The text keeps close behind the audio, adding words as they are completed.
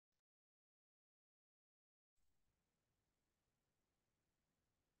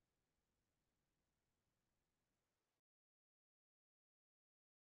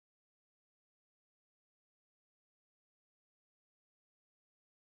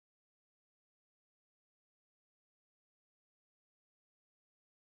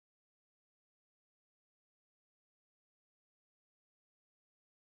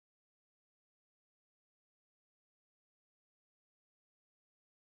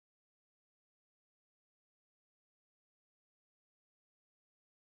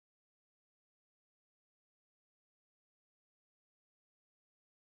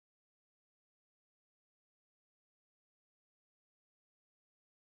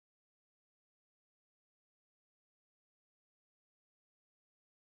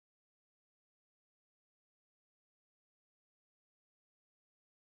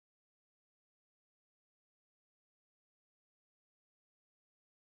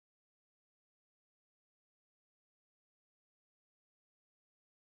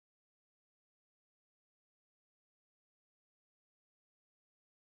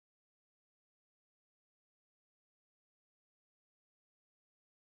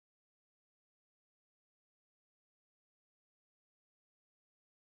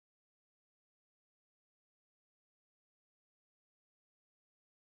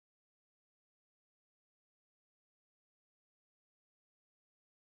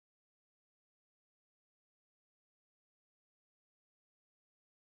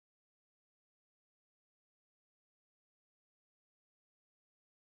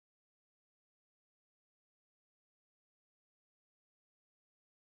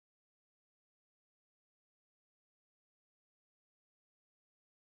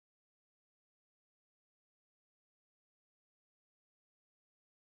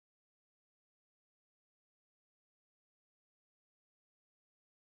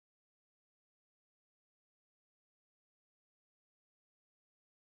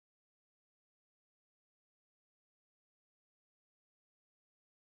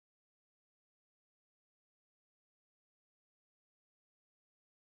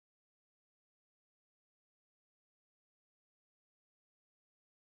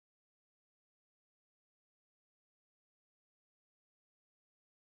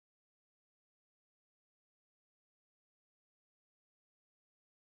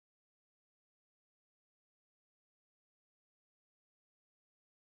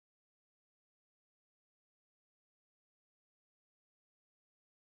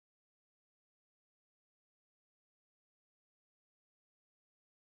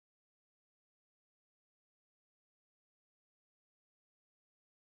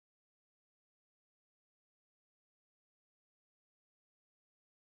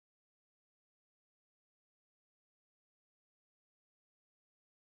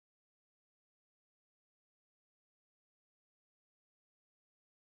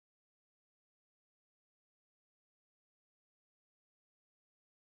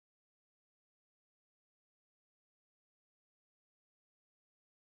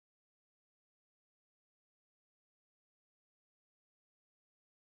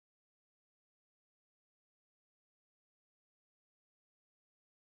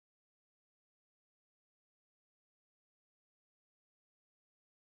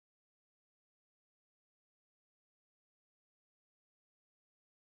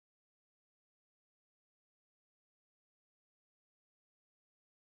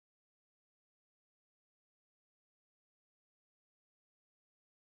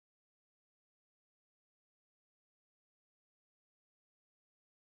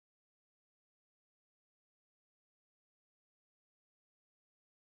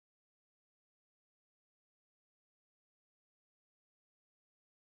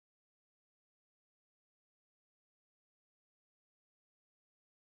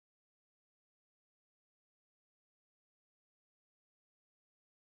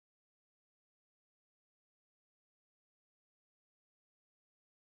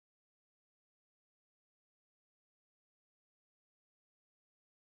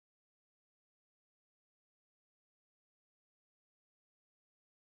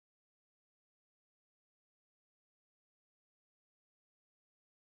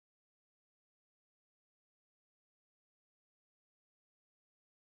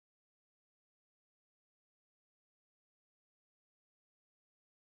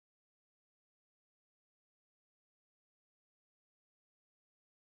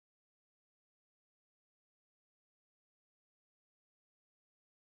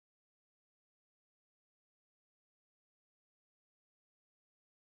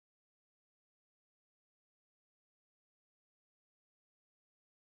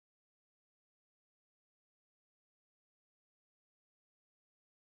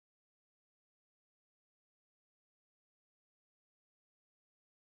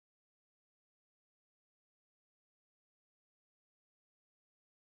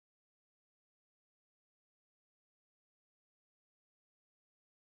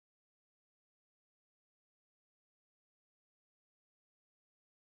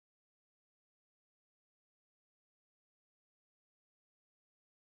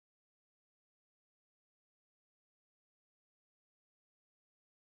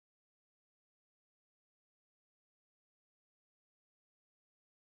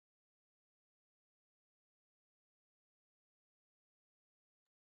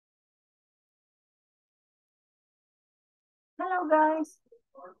you guys?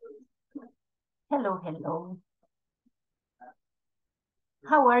 Hello, hello.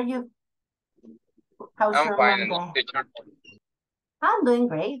 How are you? How's I'm your fine, Monday? teacher. I'm doing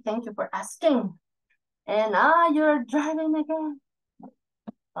great. Thank you for asking. And you're driving again.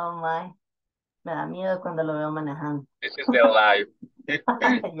 Oh my. Me da miedo cuando lo veo manejando. This is the life.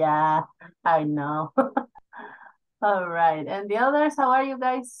 Yeah, I know. All right. And the others, how are you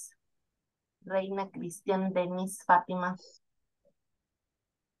guys? Reina, Cristian, Denise, Fátima.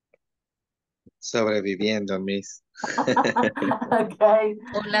 Sobreviviendo, Miss. Okay.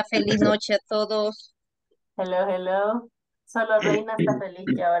 Hola, feliz noche a todos. Hello, hello. Solo Reina está feliz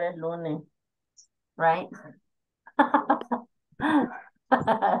que ahora es lunes. Right?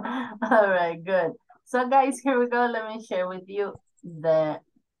 All right, good. So guys, here we go. Let me share with you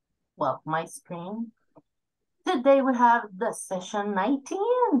my screen. Today we have the session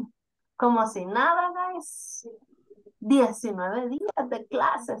 19. Como si nada, guys. 19 días de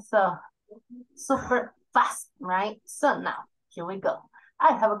clases, so super fast, right? So now, here we go.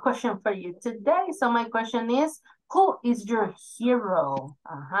 I have a question for you today. So my question is, who is your hero?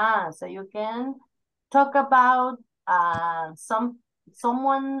 So you can talk about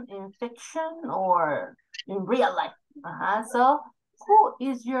someone in fiction or in real life. So who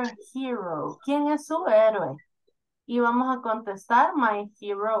is your hero? ¿Quién es su héroe? Y vamos a contestar, my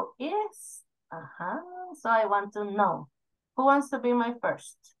hero is. So I want to know. Who wants to be my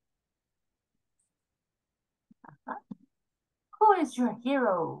first? Who is your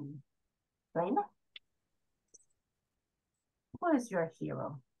hero? Reina? Who is your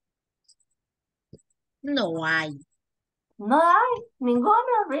hero? No hay. No hay,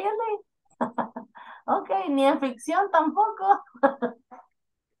 ninguno, really. Okay, ni en ficción tampoco.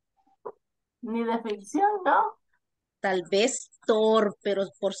 Ni de ficción, ¿no? Tal vez Thor, pero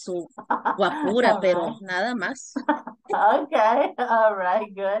por su guapura, pero Alright. nada más. Okay, all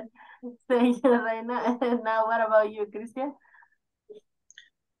right, good. Thank you, Reina. And now what about you, Christian?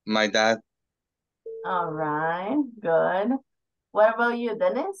 My dad. All right, good. What about you,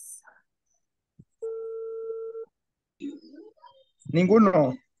 Dennis?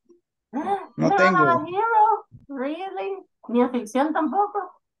 Ninguno. No have tengo. a hero? Really? Ni en ficción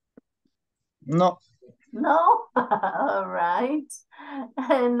tampoco? No. No? All right.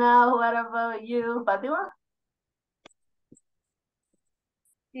 And now what about you, Fatima?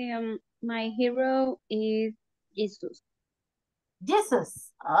 My hero is Jesus.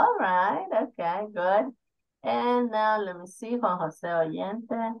 Jesus. All right. Okay, good. And now let me see, Juan José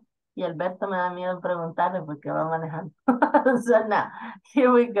Oyente. Y Alberto me da miedo preguntarle porque va manejando. So now,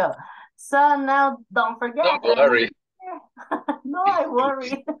 here we go. So now, don't forget. Don't worry. No, I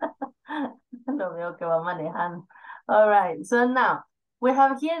worry. Lo veo que va manejando. All right, so now, we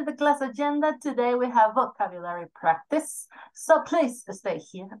have here the class agenda. Today we have vocabulary practice. So please stay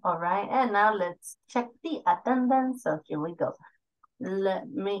here, all right? And now let's check the attendance. So here we go. Let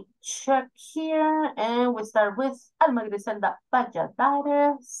me check here. And we start with Alma Griselda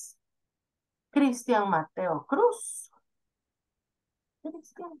Valladares, Cristian Mateo Cruz.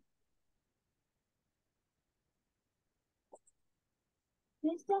 Cristian.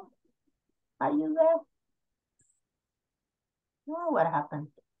 Cristian, are you there? No, what happened?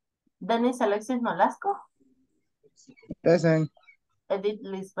 Dennis Alexis Nolasco, Present. Edith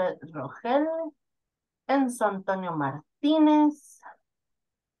Lisbeth Rogel, Enzo Antonio Martínez,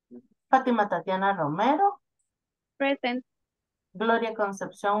 Fátima Tatiana Romero, Present. Gloria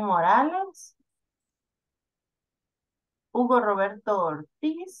Concepción Morales, Hugo Roberto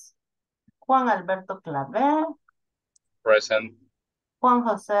Ortiz, Juan Alberto Claver, Present. Juan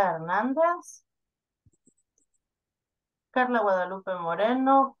José Hernández, Carla Guadalupe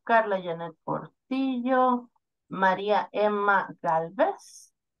Moreno, Carla Janet Portillo, María Emma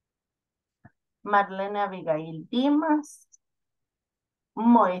Galvez, Marlene Abigail Dimas,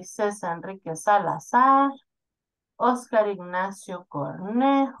 Moisés Enrique Salazar, Oscar Ignacio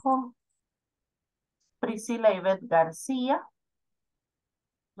Cornejo, Priscila Ivette García,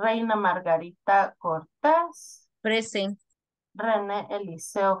 Reina Margarita Cortés, Present. René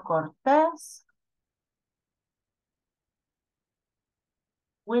Eliseo Cortés,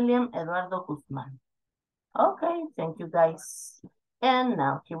 William Eduardo Guzmán. Okay, thank you guys. And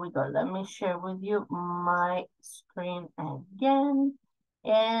now here we go. Let me share with you my screen again.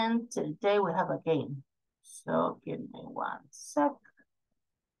 And today we have a game. So give me 1 sec.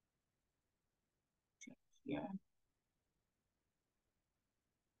 Check here.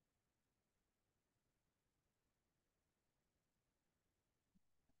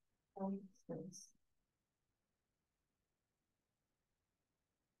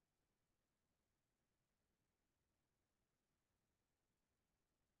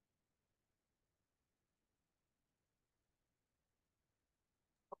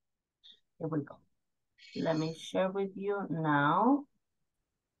 Here we go. Let me share with you now.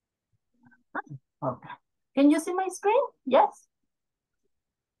 Okay. Can you see my screen? Yes?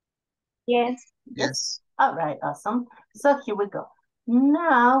 Yes. Yes. All right, awesome. So here we go.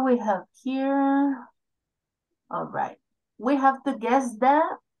 Now we have here, all right. We have to guess the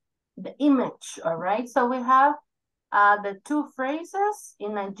image, all right? So we have the two phrases.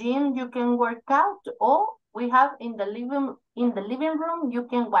 In a gym, you can work out, or we have in the living room, you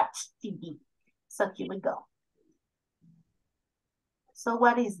can watch TV. So here we go. So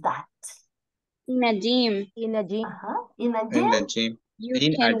what is that? In a gym. In a gym. In a In gym? the gym. You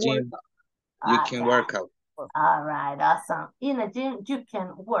In can a gym. work. You can Okay. work out. All right, awesome. In a gym, you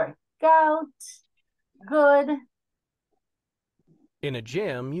can work out. Good. In a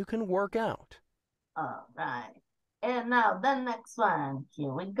gym, you can work out. All right. And now the next one.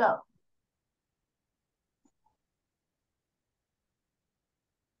 Here we go.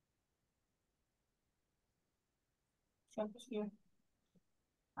 Check here.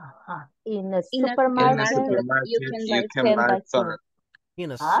 In a In a supermarket, supermarket, you can you buy can buy food. food.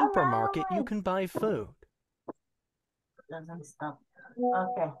 In a All supermarket, you right. can buy food. Doesn't stop.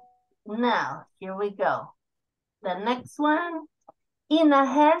 Okay. Now, here we go. The next one. In a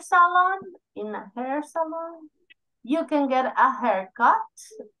hair salon, you can get a haircut,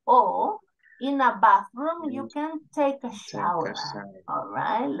 or in a bathroom, you can take a shower. All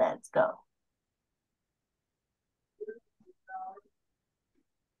right, let's go.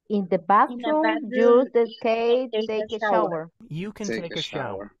 In the bathroom, use the cage, take a shower. You can take a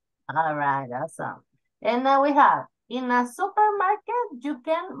shower. All right, awesome. And now we have, in a supermarket, you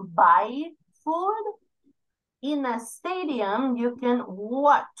can buy food. In a stadium, you can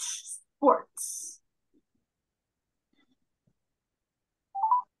watch sports.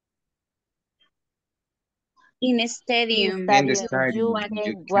 in a stadium. In the stadium,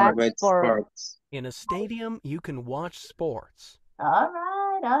 you can watch sports. In a stadium, you can watch sports. All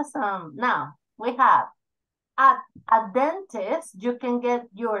right, awesome. Now, we have, at a dentist, you can get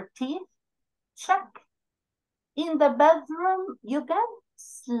your teeth checked. In the bedroom, you can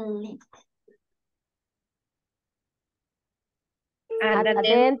sleep. At a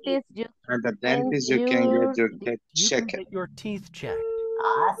dentist, you At the dentist, you can get your teeth You can checked. get your teeth checked.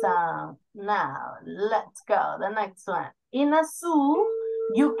 Awesome. Now, let's go. The next one. In a zoo,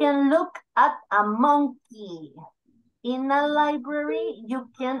 you can look at a monkey. In a library, you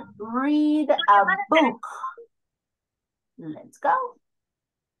can read a book. Let's go.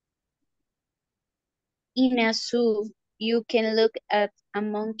 In a zoo, you can look at a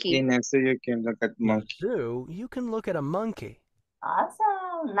monkey. In a zoo, you can look at In a monkey. zoo, you can look at a monkey.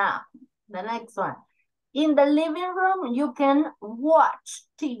 Awesome. Now, the next one. In the living room, you can watch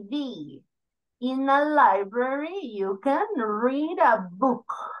TV. In a library, you can read a book.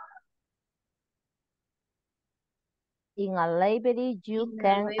 in a library, you In a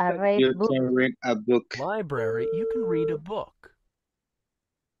can library. read You books. can read a book. Library, you can read a book.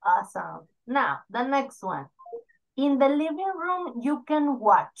 Awesome. Now, the next one. In the living room, you can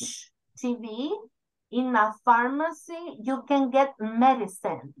watch TV. In a pharmacy, you can get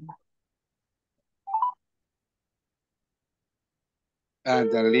medicine.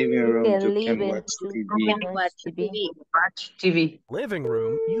 At the living room, can you live can in watch two TV. watch TV. Watch TV. Living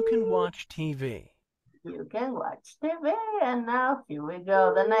room, you can watch TV. You can watch TV. And now, here we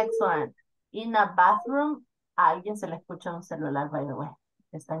go. The next one. In a bathroom, a alguien se le escucha un celular, by the way.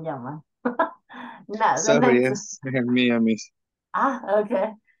 Están llamando. Now, the Sorry, next. yes, me, miss.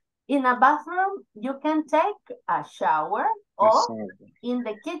 Okay. In a bathroom, you can take a shower, or in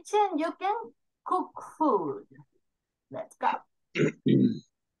the kitchen, you can cook food. Let's go. In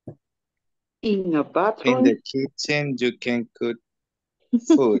a In bathroom. the kitchen, you can cook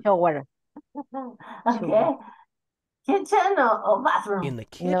food. Shower. Okay. Kitchen or bathroom? In the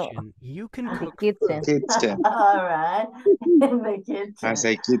kitchen, you can In the cook kitchen. food. Kitchen. All right. In the kitchen. I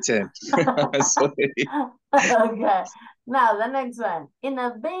say kitchen. Sorry. Okay. Now the next one. In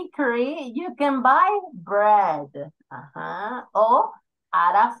a bakery, you can buy bread. Or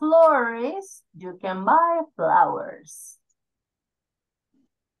at a florist, you can buy flowers.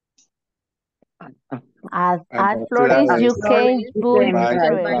 At the florist, you can buy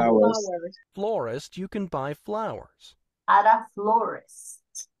buy flowers. Florist, you can buy flowers. At a florist.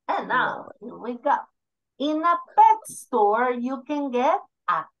 And now, here we go. In a pet store, you can get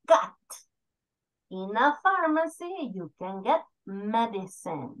a cat. In a pharmacy, you can get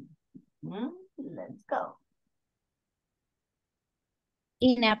medicine. Let's go.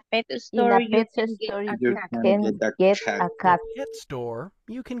 In a pet In store, a you pet can store, get you a cat. can get cat. a cat. Pet store,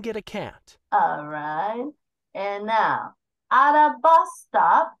 you can get a cat. All right. And now, At a bus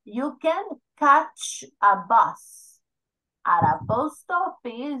stop, you can catch a bus. At a post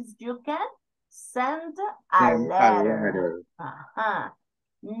office, you can send a Send a letter. letter.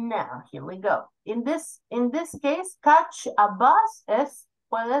 Now, here we go. In this case, catch a bus es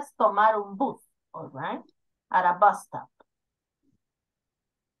puedes tomar un bus, all right? At a bus stop.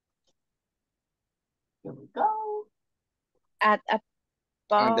 Here we go. At a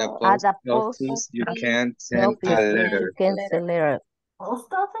At the post post office, you can send office, a letter. you can send a letter.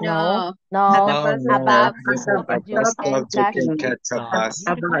 Post office? No, Oh, at no, the yes, at the you bus can stop, you can catch catch a bus.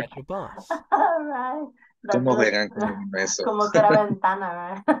 You can catch a bus. All right. ¿Cómo verán con eso? Como que era ventana,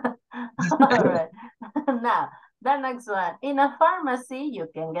 right? All right. Now, the next one. In a pharmacy, you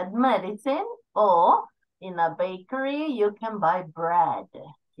can get medicine, or in a bakery, you can buy bread.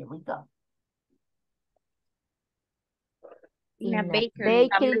 Here we go. in a bakery,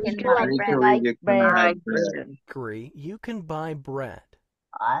 you can buy bread. Bakery, you can buy bread. Bakery, you can buy bread.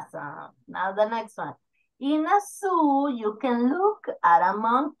 Awesome. Now the next one. In a zoo, you can look at a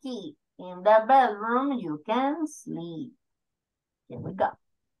monkey. In the bedroom, you can sleep. Here we go.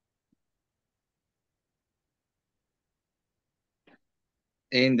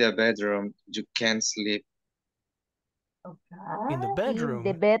 In the bedroom, you can sleep. Okay. In the bedroom,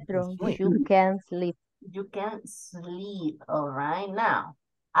 In the bedroom, sleep. you can sleep. You can sleep. All right. Now,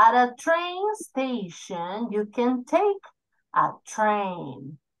 at a train station, you can take a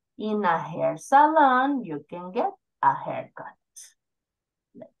train. In a hair salon, you can get a haircut.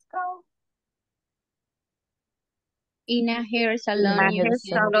 Let's go. In a hair salon, you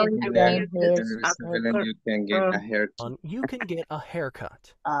can get In a the haircut. salon, you can get a haircut. You can get a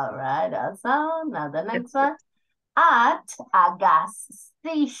haircut. All right, awesome. Now the next one. At a gas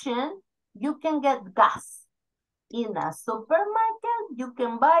station, you can get gas. In a supermarket, you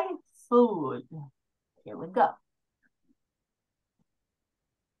can buy food. Here we go.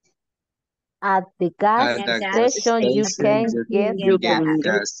 At the gas At the gas station, you can you get gas.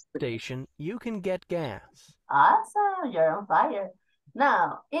 gas. Station, you can get gas. Awesome, you're on fire.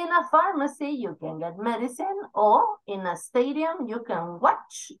 Now, in a pharmacy, you can get medicine, or in a stadium, you can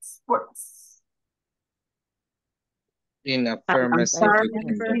watch sports. In a pharmacy,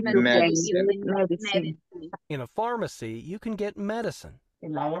 you can get medicine. In a pharmacy, you can get medicine.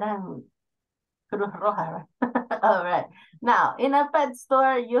 En la gran Cruz Roja, right? All right. Now, in a pet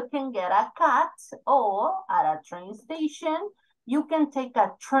store, you can get a cat, or at a train station, you can take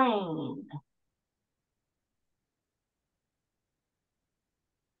a train.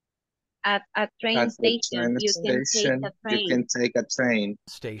 At a train At the station, train you can station, take a you train. can take a train.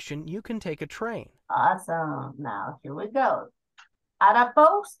 Station, you can take a train. Awesome. Now, here we go. At a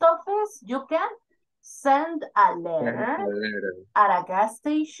post office, you can send a Send letter. a letter. At a gas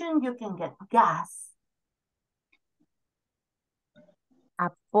station, you can get gas.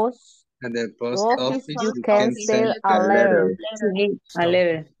 A post At the post office, office, you you can can send send a letter.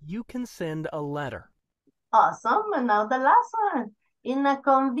 Station, you can send a letter. Awesome. And now the last one. In a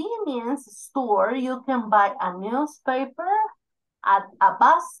convenience store, you can buy a newspaper. At a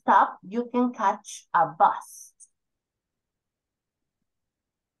bus stop, you can catch a bus.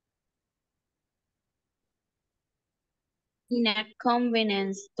 In a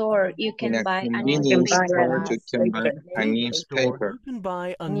convenience store, you In can a buy a convenience store, you can buy a Store, newspaper. you can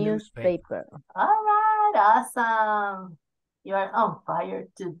buy a newspaper. All right, awesome. You are on fire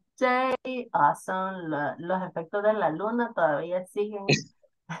today. Awesome. Los efectos de la luna todavía siguen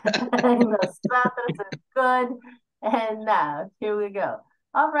en nosotros. It's good. And now, here we go.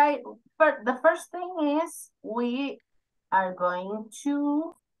 All right. The first thing is we are going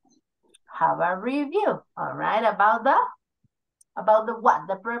to have a review. All right, about the what?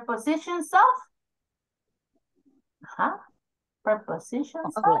 The prepositions of?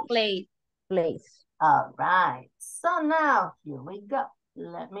 Prepositions of? Place. All right. So now, here we go.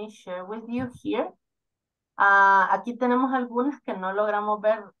 Let me share with you here. Aquí tenemos algunas que no logramos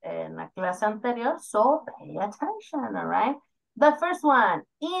ver en la clase anterior, so pay attention, all right? The first one,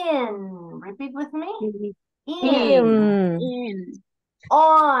 in. Repeat with me. In.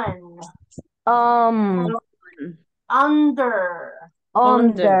 On. Under.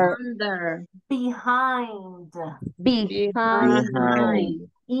 Behind.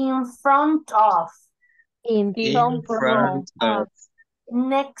 In front of. In front of.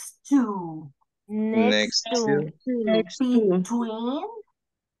 Next to. Next to. Between.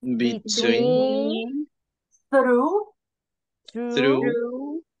 Between. Through.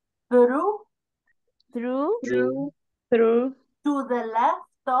 Through. To the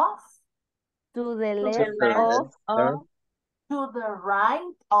left of. To the left To the left of. To the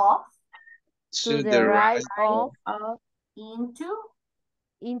right of. To the right of. into,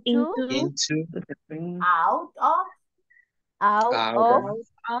 Into. Into. out of, Out Out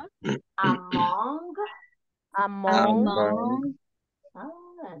of. among. Among.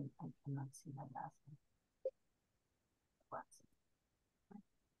 I cannot see the last one. What's it?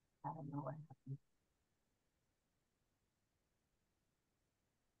 I don't know what happened.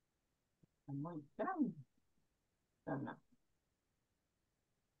 Muy grande. So, no.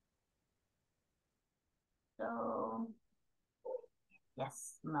 So,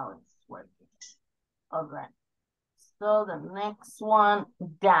 yes, now it's working. All right. So the next one,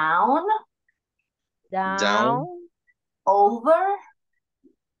 down, Down. over,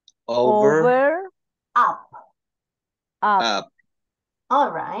 Over. up. Up.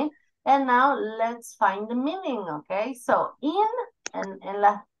 All right. And now let's find the meaning, okay? So in en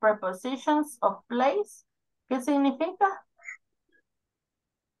las prepositions of place, ¿qué significa?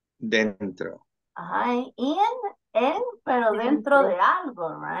 Dentro. Ajá, en, pero dentro de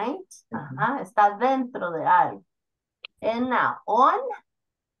algo, right? Ajá, está dentro de algo. And now, on,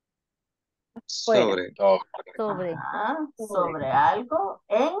 Sobre. Sobre. ajá, sobre algo,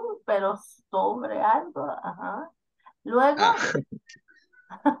 en, pero sobre algo, ajá. Luego,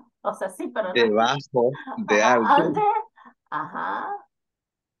 o sea, sí, pero no. Debajo de Ajá, algo. under, ajá.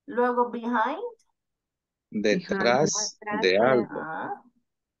 Luego, behind, Detrás de algo. ajá.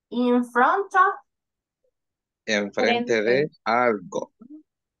 In front of, Enfrente de algo.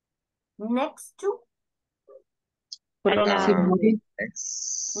 next to,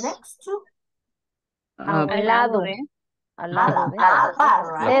 next to, A un lado. Al lado de. a la par,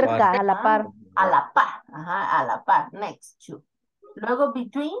 right? Cerca, a la par. A la par, ajá, a la par, next to. Luego,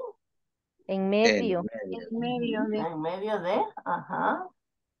 between, En medio. en medio de, ajá.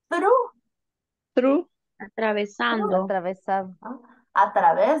 Through, Atravesando. Atravesado. ajá. A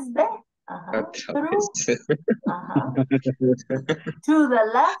través de, ajá. Otra Through, vez. ajá. To the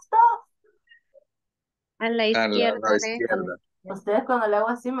left of. A la A izquierda. la izquierda. Ustedes cuando le hago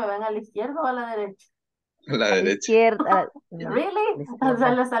así, ¿me ven a la izquierda o a la derecha? A la A la derecha. izquierda. Really? izquierda. O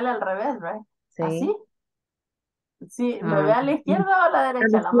sea, le sale al revés, right? Sí. ¿Así? Sí, ¿me ve a la izquierda o a la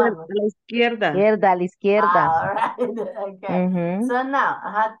derecha la mano? A la izquierda. A la izquierda. All right, okay. Ujú. So now,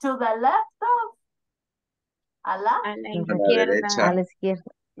 to the left of, a la A la derecha. A la izquierda.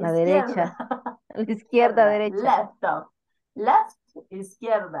 La derecha. izquierda. A la izquierda, derecha. Left of. Left,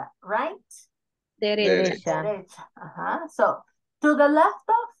 izquierda. Right, Derecha. derecha. Ajá. So, to the left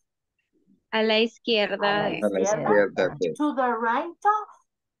of, A la a izquierda. la A la izquierda. izquierda de. To the right of,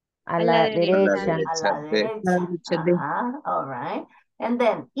 A la A la derecha. a la derecha de. derecha. Ajá. All right. And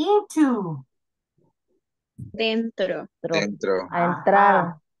then into. Dentro. Dentro. A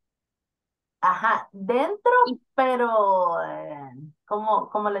entrar. Ajá, dentro, pero,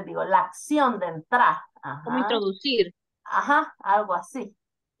 ¿cómo les digo? La acción de entrar. Ajá. Como introducir. Ajá, algo así.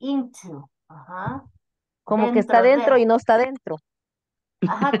 Into. Ajá. Como que está dentro y no está dentro.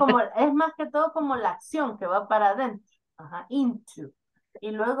 Ajá, es más que todo como la acción que va para adentro. Ajá, into.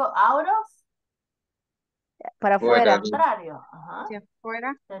 Y luego out of, Para Fuera afuera. de. contrario. Ajá, Hacia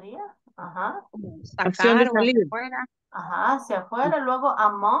afuera. sería. Ajá. Acción de salir. Ajá, hacia afuera. Luego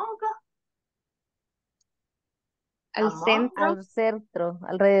among. Al Among. centro. Al centro.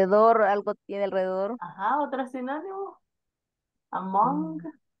 Alrededor. Algo tiene alrededor. Ajá, otro sinónimo. Among.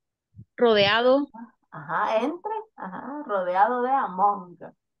 Rodeado. Ajá, entre. Ajá, rodeado de among.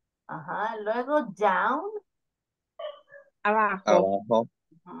 Ajá, luego down. Abajo. Abajo.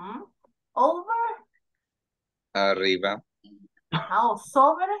 Ujú. Over. Arriba. Ajá, o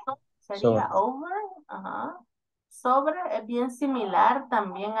sobre. Sería over. Ajá. Sobre es bien similar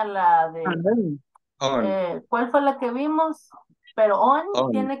también a la de... On. ¿cuál fue la que vimos? Pero on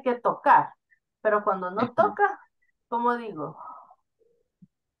On. tiene que tocar. Pero cuando no toca, ¿cómo digo?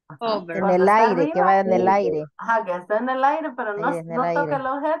 Ajá, Over. En cuando el está aire, que arriba, va en el Over. aire. ajá, que está en el aire, pero no, Aire, en el no toca aire. el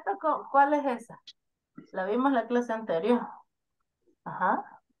objeto. ¿Cuál es esa? La vimos la clase anterior. Ajá.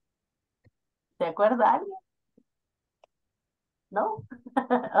 ¿Se acuerda alguien? ¿No?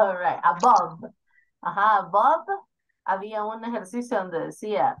 All right. Above. Ajá, above. Había un ejercicio donde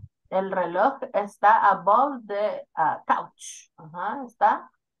decía, el reloj está above the couch. Ajá,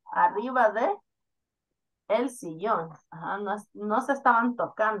 está arriba de el sillón. Ajá, no se estaban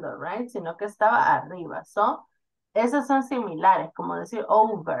tocando, right? Sino que estaba arriba. So, esos son similares, como decir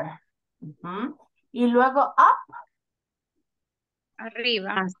over. Ujú. Y luego up.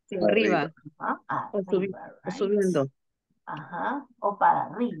 Arriba. Hacia Arriba. Ajá, O arriba, right? subiendo. Ajá, o para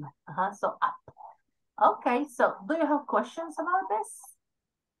arriba. Ajá, so up. Okay, so do you have questions about this?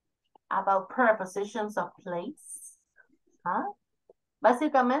 About prepositions of place? Huh?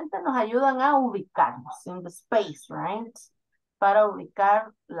 Básicamente nos ayudan a ubicarnos in the space, right? Para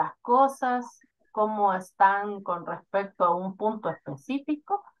ubicar las cosas, cómo están con respecto a un punto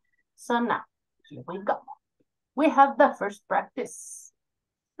específico. So now, here we go. We have the first practice.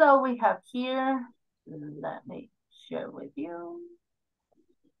 So we have here, let me share with you.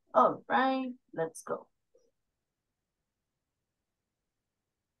 All right, let's go.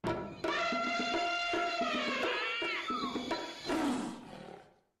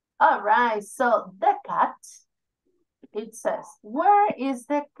 All right, so the cat, it says, where is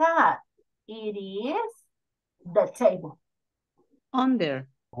the cat? It is the table. Under.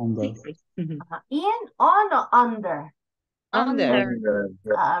 Under. In, on, or under? Under.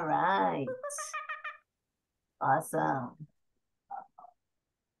 All right. Awesome.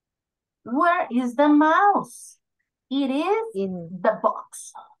 Where is the mouse? It is In. the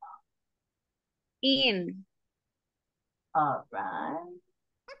box. In. All right.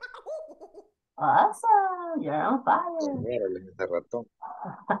 Awesome. You're on fire.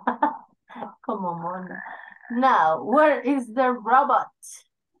 Como mono. Now, where is the robot?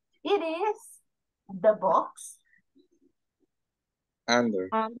 It is the box. Under.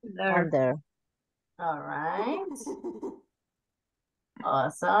 Under. All right.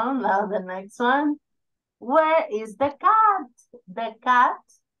 Awesome. Now the next one. Where is the cat? The cat,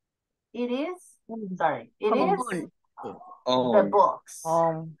 it is, sorry, it is the box.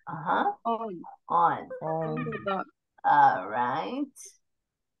 Uh-huh. On. All right.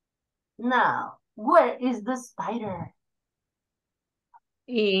 Now, where is the spider?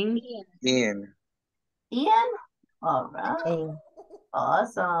 In. In. In? All right. In.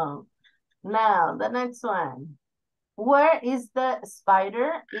 Awesome. Now, the next one. Where is the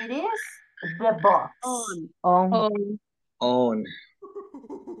spider? It is the box. On. On.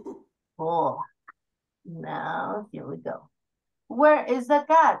 Cool. Now, here we go. Where is the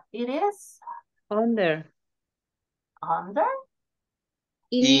cat? It is Under. under.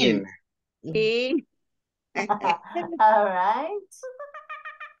 In. In. All right.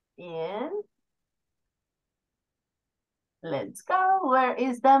 In. Let's go. Where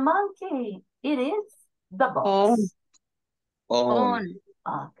is the monkey? It is the box. On.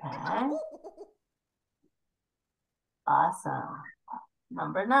 Okay. Awesome.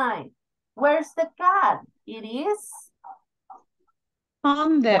 Number 9. Where's the cat? It is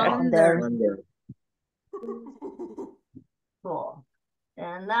Under. Under. cool.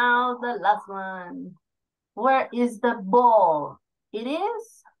 And now the last one. Where is the ball? It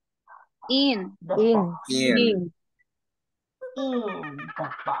is In. the In. box. In. In the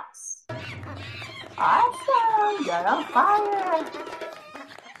box. Awesome. You're on fire.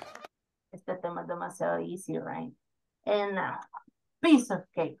 Este tema es demasiado easy, right? And now, piece of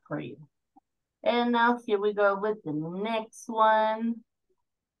cake for you. And now here we go with the next one.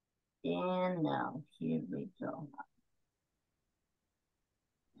 And now here we go.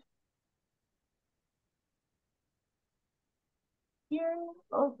 Here,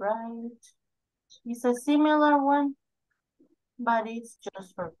 all right. It's a similar one, but it's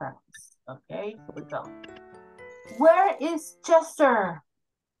just for practice. Okay, here we go. Where is Chester?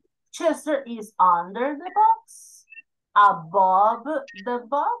 Chester is under the box, above the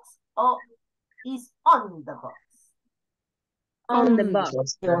box, or is on the box? On the box.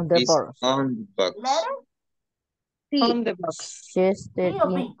 On the Is box. on the box. Letter? C. On the box. Chester C or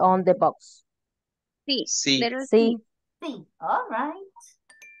in B? on the box. C. C. Letter C. C. All right.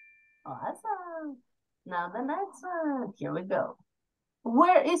 Awesome. Now the next one. Here we go.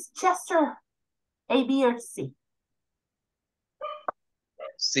 Where is Chester? A, B, or C?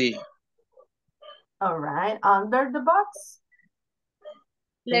 C. All right. Under the box?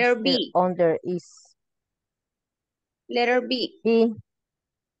 Letter Chester B. under is Letter B. E.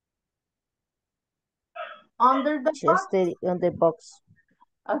 Under the box? Chester on the box.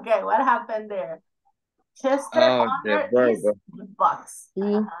 Okay, what happened there? Chester Oh, the under verb. is the box.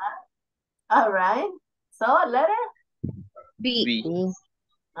 E. All right. So letter? B. B. E.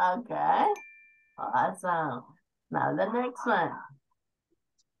 Okay. Awesome. Now the next one.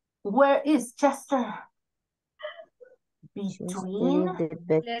 Where is Chester? Between Chester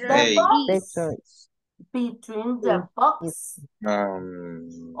the Letter the A. box? vectors. Between the box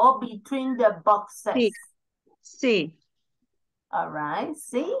or between the boxes? C. C. All right.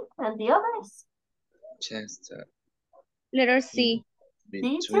 See? And the others? Chester. Letter C.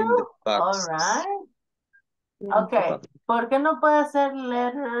 Between C the too? boxes. All right. Okay. ¿Por qué no puede ser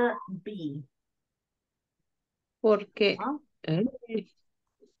letter B? Porque. ¿Ah? eh,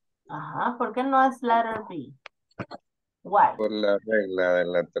 Ajá. ¿Por qué no es letter B? Why? Por la regla de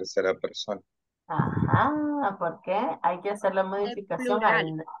la tercera persona. Ajá, ¿por qué? Hay que hacer la modificación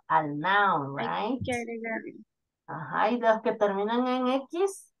plural. al noun, Hay right? que agregarle. Ajá, y los que terminan en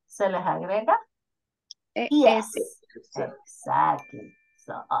X, se les agrega S. yes. Exactly.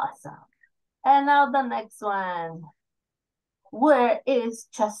 So awesome. And now the next one. Where is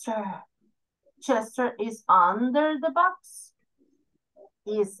Chester? Chester is under the box.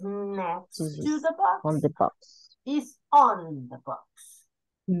 Is next to the box. On the box. Is on the box.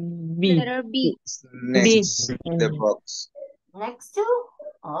 B. Letter B. Next to the box. Next to?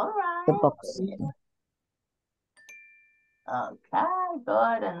 All The right. box. Okay,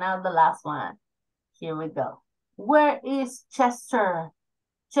 good. And now the last one. Here we go. Where is Chester?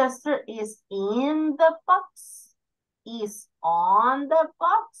 Chester is in the box, is on the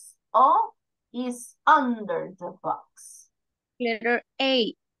box, or is under the box. Letter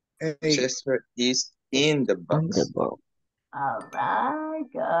A. Chester is in the On box. the box. All right,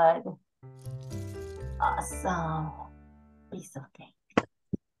 good. Awesome. Piece of cake.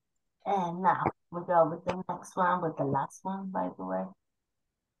 And now we go with the next one, with the last one, by the way.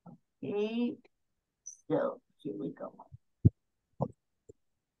 Okay, so here we go.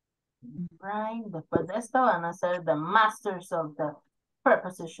 Right, después de esto van a ser the masters of the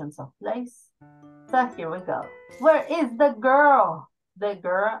prepositions of place. So here we go. Where is the girl? The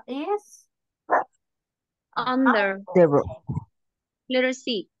girl is Under. The room. Letter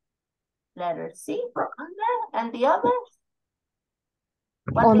C. Letter C, under, and the others?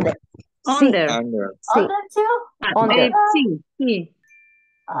 What On is the. it? Under. Under. Sí. Under too? Under. Sí.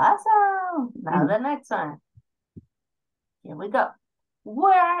 Awesome. Now the next one. Here we go.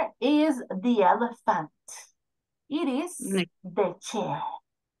 Where is the elephant? It is the chair.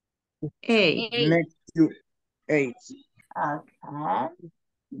 A. Next to 8. Okay.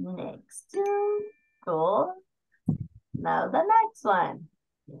 Next to, cool. Now the next one.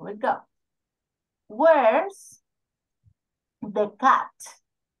 Here we go. Where's the cat?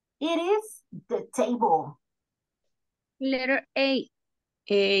 It is the table. Letter A.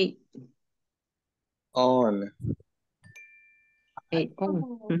 A. On. A.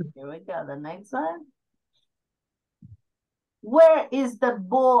 On. Here we go. The next one. Where is the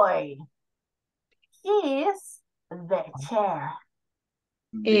boy? He is the chair.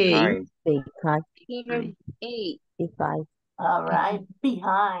 Behind. Behind. Letter A. Behind. All right.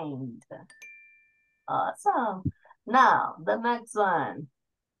 Behind. Awesome. Now, the next one.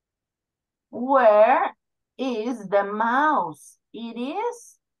 Where is the mouse? It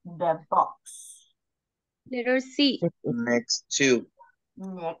is the box. Letter C. Next to.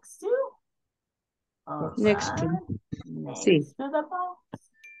 Next to? All Next to. right. Next Sí. to the box.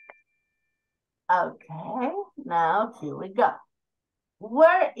 Okay, now here we go.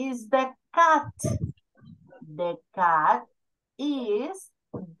 Where is the cat? The cat is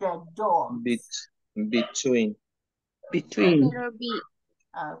the dog. Between. Between. Letter B.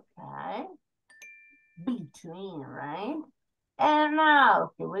 Okay. Between, right? And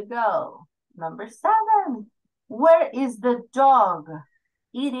now, here we go. Number 7. Where is the dog?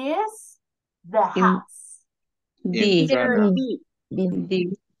 It is the house. D. Letter B. D.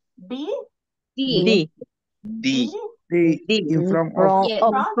 B? D. D. D. In front of. Yes,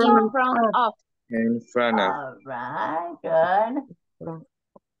 Front in of? front of. In front of. All right, good.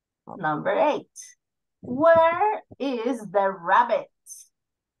 Number 8. Where is the rabbit?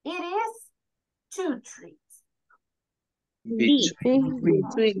 It is 2 trees. D. Between.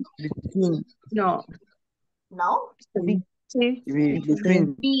 Between. No. No? Between. B.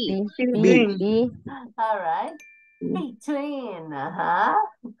 Between. All right. Between.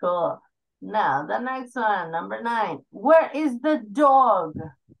 Cool. Now, the next one, number 9. Where is the dog?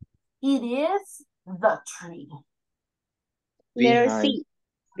 It is the tree. Letter Behind. C.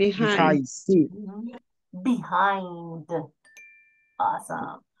 Behind. C. Behind.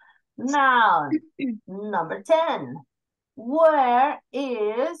 Awesome. Now, number 10. Where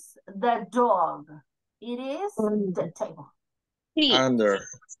is the dog? It is the table. C. Under.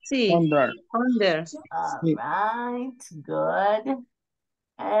 C. Under. Under. All right, good.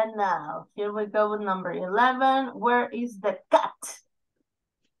 And now, here we go with number 11. Where is the cat?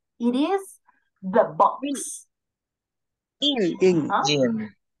 It is the box. In. In. In.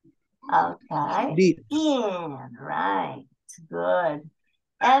 Okay. D. In, right, good.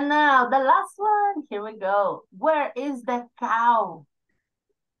 And now, the last one, here we go. Where is the cow?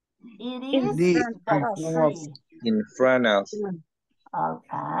 It is D. the tree. In front of.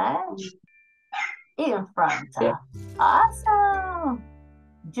 Okay. In front of. Awesome.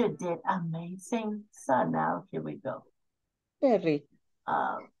 You did amazing. So now here we go. Very.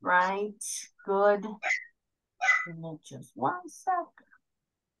 Right. Good. Give me just 1 sec.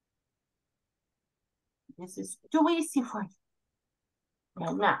 This is too easy for you.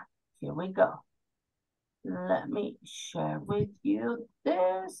 And now, here we go. Let me share with you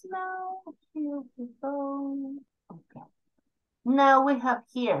this now. Here we go. Okay. Now we have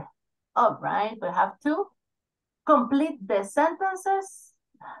here. All right, we have to complete the sentences.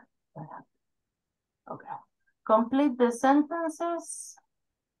 Okay. Complete the sentences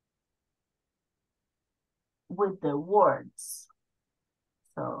with the words.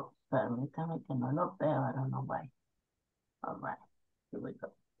 So, permítame que no lo veo. I don't know why. All right, here we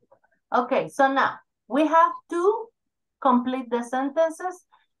go. Okay, so now we have to complete the sentences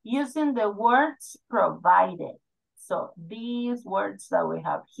using the words provided. So these words that we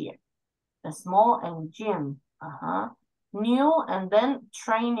have here, the small and gym, new and then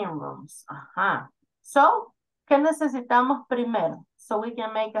training rooms, So, ¿qué necesitamos primero? So we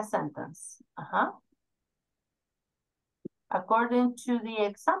can make a sentence, According to the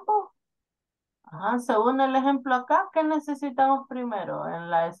example, según el ejemplo acá, ¿qué necesitamos primero en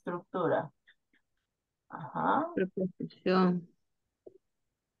la estructura? Preposición.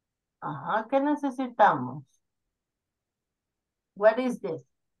 ¿Qué necesitamos? What is this?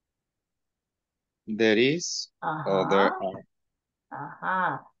 There is or there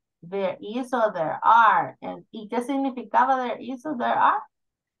are. There is or there are. ¿Y qué significaba there is or there are?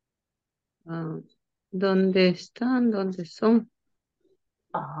 ¿Dónde están? ¿Dónde son?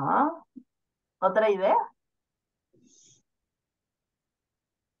 ¿Otra idea?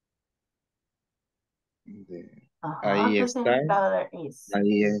 Ahí ¿Qué está. significaba there is?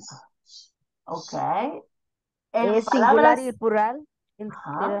 Ahí es. Ok. Es singular y plural.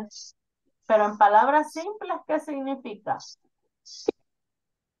 Pero en palabras simples, ¿qué significa?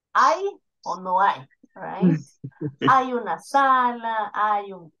 ¿Hay o no hay? Right? Hay una sala,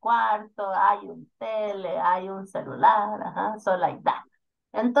 hay un cuarto, hay un tele, hay un celular, so like that.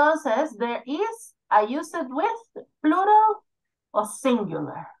 Entonces, there is, I use it with plural or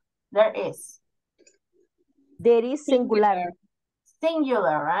singular. There is. There is singular.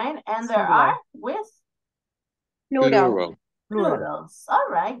 Singular, right? And there Singular. are with Plural. plurals. All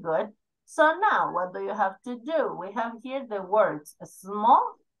right, good. So now, what do you have to do? We have here the words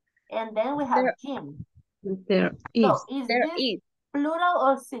small, and then we have gym. There is. So, is this plural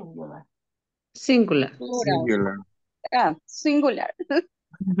or singular? Singular. Singular. Singular.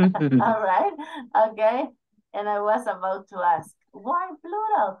 All right, okay. And I was about to ask, why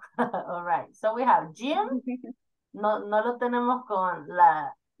plural? All right, so we have gym. No lo tenemos con la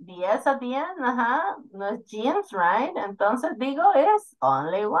 10 at the end, no es gyms, right? Entonces digo es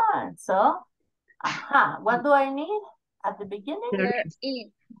only one. So, what do I need at the beginning?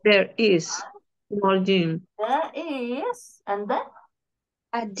 There is. Small gym. There is, and then?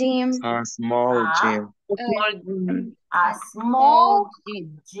 A gym. A small gym. Small gym. A small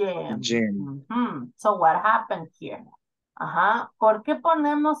gym. gym. So what happened here? ¿Por qué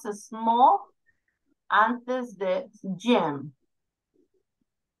ponemos small antes de gym?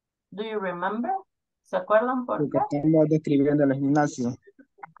 Do you remember? ¿Se acuerdan por Porque qué? estamos describiendo el gimnasio.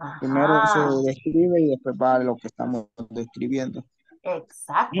 Primero se describe y después va lo que estamos describiendo.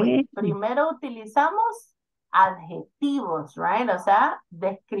 Exactly. Primero utilizamos adjetivos, right? O sea,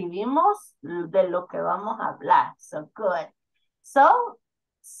 describimos de lo que vamos a hablar. So, good. So,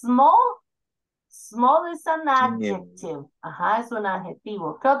 small is an adjective. Es un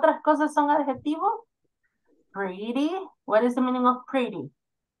adjetivo. ¿Qué otras cosas son adjetivos? Pretty. What is the meaning of pretty?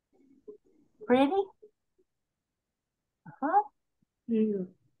 Pretty?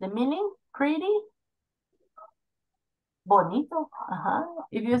 The meaning? Pretty? Bonito.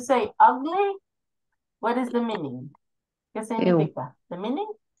 If you say ugly, what is the meaning? ¿Qué significa? The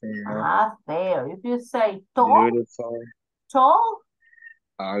meaning? Feo. If you say tall, Beautiful. tall,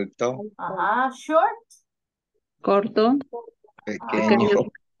 Alto. short, Corto. Pequeño.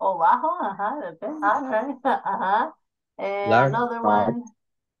 o bajo, depende. Right? Another one,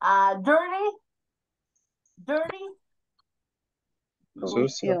 dirty,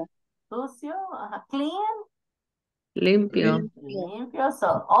 Sucio. sucio, clean, Limpio. limpio. So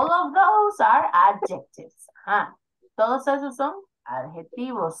all of those are adjectives. Todos esos son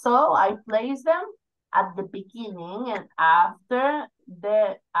adjetivos. So I place them at the beginning, and after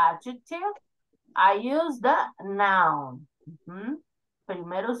the adjective, I use the noun.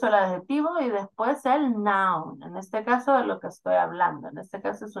 Primero uso el adjetivo y después el noun. En este caso de lo que estoy hablando. En este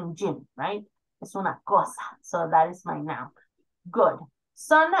caso es un gym, right? Es una cosa. So that is my noun. Good.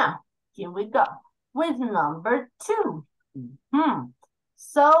 So now, here we go with number 2.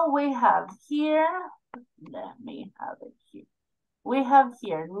 So we have here, let me have it here. We have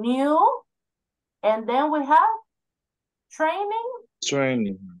here new, and then we have training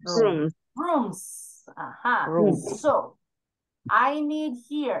Training. Rooms. rooms. Room. So, I need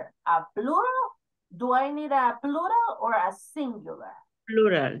here a plural. Do I need a plural or a singular?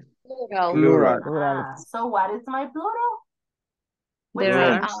 Plural. Plural. So what is my plural? There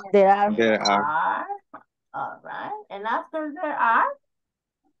Room. are. There are There are. All right. And after there are,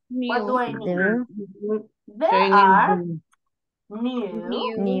 what do I need? there There Training are room.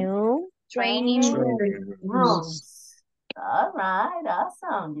 new Training Training rooms. All right,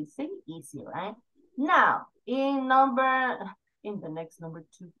 awesome. You see, easy, right? Now, in the next number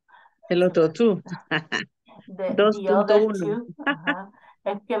 2. El otro tú. The other 2.1. 2.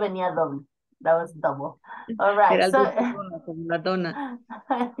 Es que venía doble. That was double. All right, Era el so 2.1, como la dona.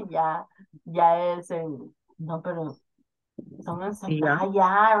 ya es en, no, pero son en Y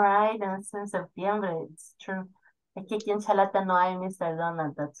ya. right, es en septiembre, it's true. Es que aquí en Chalata no hay Mr.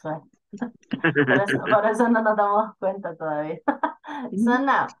 Donald, that's why. Por eso no nos damos cuenta todavía. So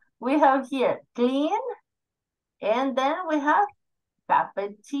now, we have here clean, and then we have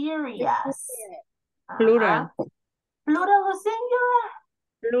cafeterias. Plural. Plural or singular?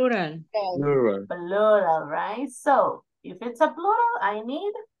 Plural. Plural. Plural, right? So, if it's a plural, I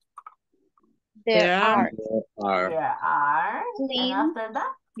need There are there are, clean, and after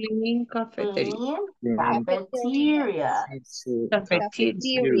that, Cleaning cafeteria. clean cafeterias.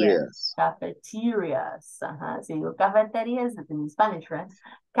 Cafeterias. Cafeterias. Si digo cafeterias, it's in Spanish, right?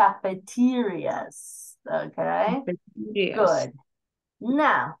 Cafeterias. Okay. Cafeterias. Good.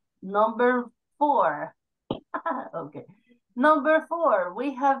 Now, number 4. Okay. Number 4,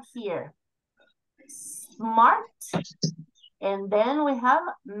 we have here smart, and then we have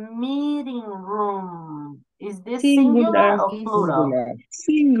meeting room. Is this singular or plural?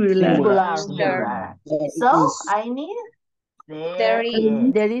 Singular. Singular. So, I need there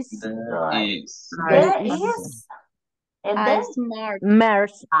is. there is Good. There There is. And a then smart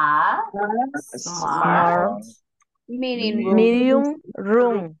merge a smart meeting room. medium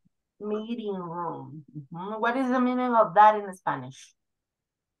room. meeting room. What is the meaning of that in Spanish?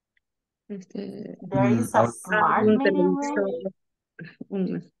 There is a smart Un meeting room.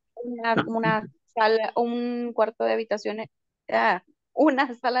 televisor. Una sala, un cuarto de habitaciones,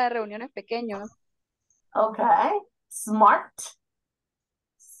 una sala de reuniones pequeños. Okay. Smart.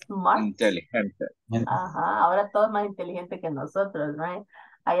 Smart. Inteligente. Ahora todo es más inteligente que nosotros, right?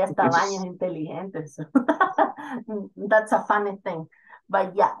 Hay hasta baños inteligentes. That's a funny thing.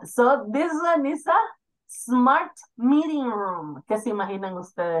 But yeah, so this one is a smart meeting room. ¿Qué se imaginan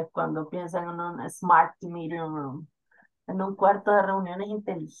ustedes cuando piensan en un smart meeting room? En un cuarto de reuniones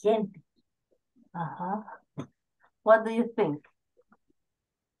inteligente. What do you think?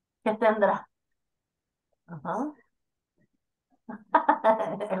 ¿Qué tendrá? We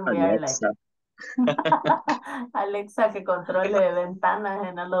are like, Alexa. Alexa que controle ventanas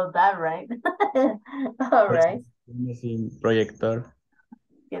and all of that, right? All right. Sin proyector.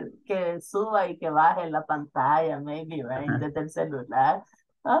 Que suba y que baje la pantalla, maybe, right? Desde el celular.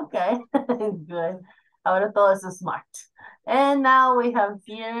 Okay, good. Ahora todo es smart. And now we have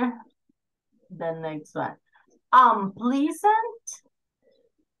here the next one. Unpleasant.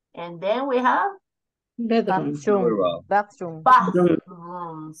 And then we have Bathroom.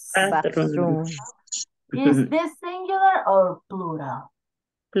 bathrooms. Is this singular or plural?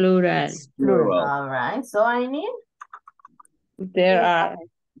 Plural. All right, so I need? There are.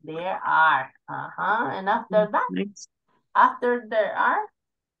 There are. And after that? After there are?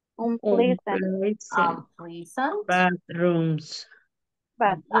 Unpleasant. Bathrooms.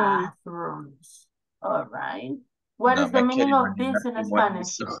 Bathrooms. All right. What is the meaning of this in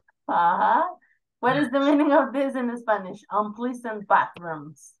Spanish? What is the meaning of this in Spanish? Unpleasant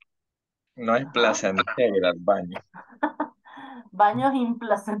bathrooms. No es placentero el baño. Baños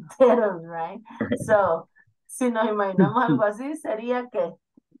implacenteros, right? So, si nos imaginamos algo así, sería que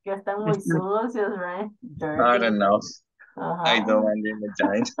están muy sucios, right? Dirty. I don't know. I don't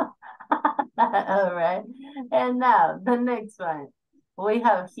imagine. All right. And now, the next one. We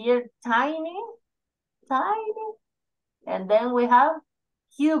have here tiny. And then we have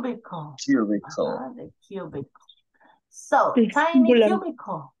cubicle. The cubicle. So, tiny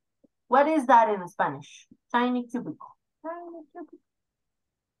cubicle. What is that in Spanish? Tiny cubicle.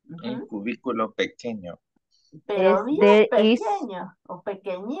 Un cubículo pequeño. Pero bien pequeño o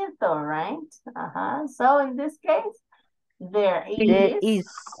pequeñito, right? So in this case, there is.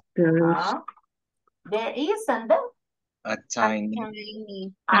 There is and then? A tiny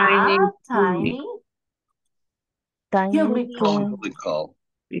cubicle.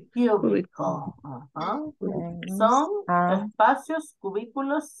 Son espacios,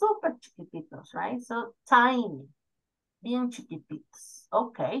 cubículos súper chiquititos, right? So tiny, bien chiquititos.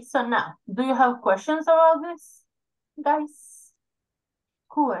 Okay, so now, do you have questions about this, guys?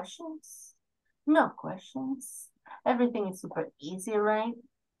 Questions? No questions. Everything is super easy, right?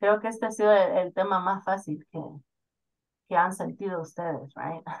 Creo que este ha sido el tema más fácil que han sentido ustedes,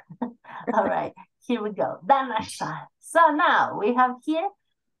 right? All right, here we go. The next one. So now we have here,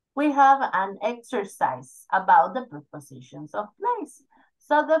 we have an exercise about the prepositions of place.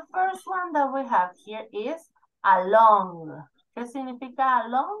 So the first one that we have here is along. ¿Qué significa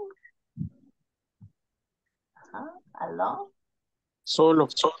along? Along. Solo.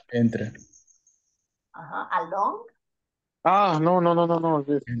 Entre. Along. Ah, no.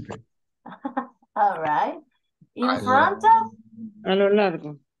 Entre. All right. In Along. front of. A lo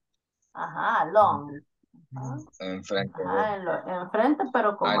largo. Along. Enfrente Enfrente,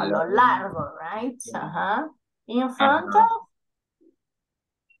 pero como a lo Along. largo, right? In front of.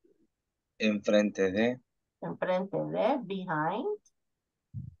 Enfrente de. Enfrente de, behind.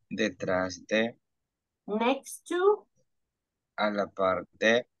 Detrás de. Next to. A la par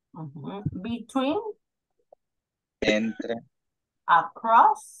de. Between. Entre.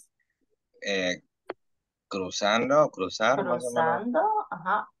 Across. Cruzando, cruzar más o menos. Cruzando.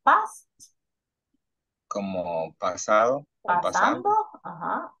 Past. Como pasado. O Pasando.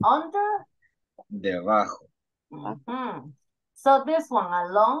 Under. Debajo. So this one,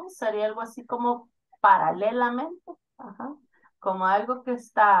 along, sería algo así como paralelamente. Como algo que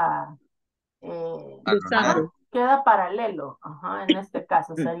está Cruzando. queda paralelo. En este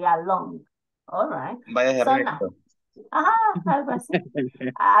caso sería along. All right. Vaya de So recto. algo así.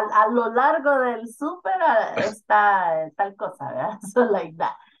 A lo largo del súper está tal cosa, ¿verdad? So like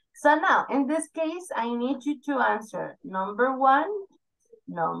that. So now, in this case, I need you to answer number 1,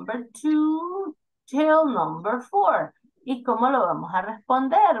 number 2, till number 4. ¿Y cómo lo vamos a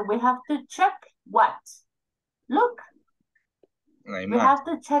responder? We have to check what? Look. We have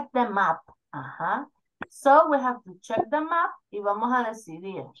to check the map. So we have to check the map y vamos a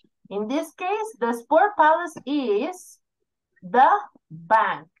decidir. In this case, the Sport Palace is the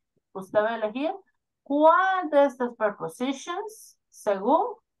bank. Usted va a elegir cuál de estas prepositions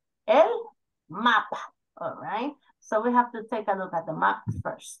según el mapa. All right. So we have to take a look at the map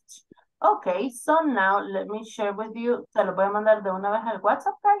first. Okay, so now let me share with you. Se lo voy a mandar de una vez al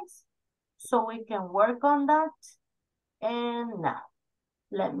WhatsApp, guys. So we can work on that. And now,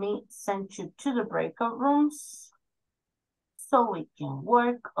 let me send you to the breakout rooms so we can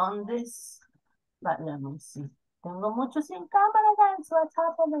work on this. But let me see. Tengo muchos sin cámara, guys. What's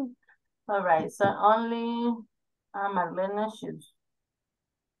happening? All right, so only Marlene,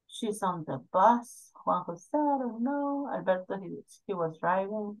 she's on the bus. Juan Jose, I don't know. Alberto, he was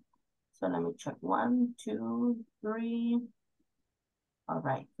driving. So let me check. 1, 2, 3. All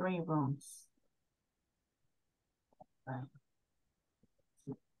right, 3 rooms. Right.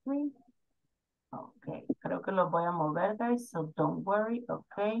 3. Okay, creo que los voy a mover, guys, so don't worry,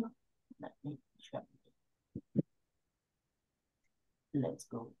 okay? Let me check. Let's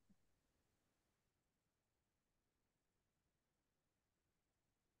go.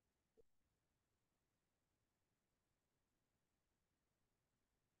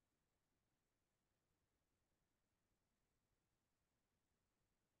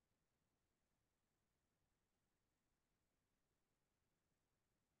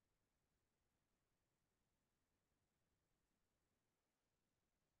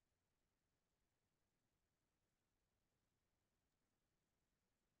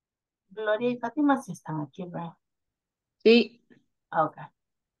 Gloria y Fátima sí están aquí, right? Sí. Okay,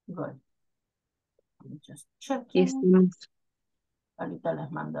 good. I'm just Aquí checking. estamos. Ahorita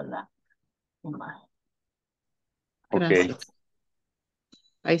les mando la imagen. Gracias.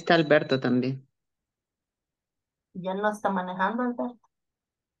 Ahí está Alberto también. ¿Ya no está manejando, Alberto?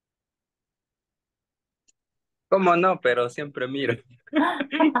 ¿Cómo no? Pero siempre miro.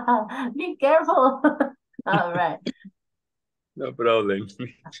 Be careful. All right. No problem.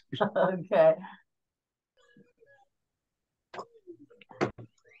 Okay.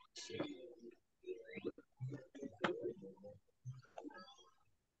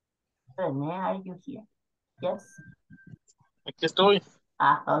 René, are you here? Yes. Aquí estoy.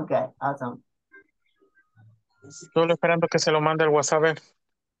 Okay, awesome. Solo esperando que se lo mande el WhatsApp.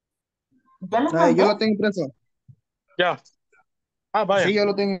 Ya les mandé. Yo lo tengo impreso. Ya. Ah, vaya. Sí, yo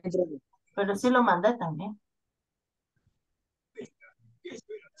lo tengo impreso. Pero sí lo mandé también.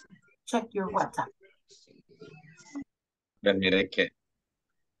 Check your WhatsApp. Pero mire que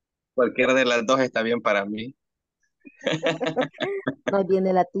cualquiera de las dos está bien para mí. No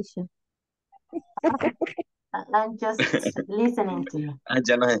tiene la teacher. I'm just listening to you.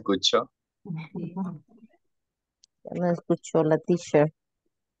 Ya nos escuchó. Ya no escuchó la teacher.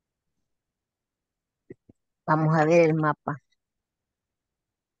 Vamos a ver el mapa.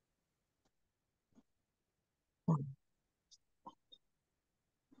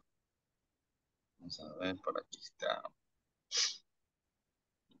 Vamos a ver, por aquí está.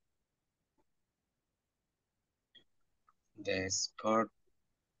 The Sport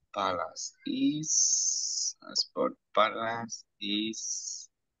Palace is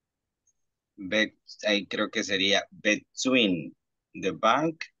ahí creo que sería between the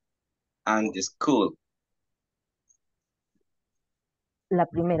bank and the school. La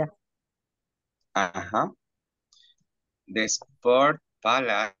primera. Ajá. The Sport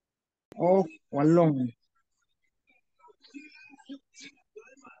Palace. Off o along.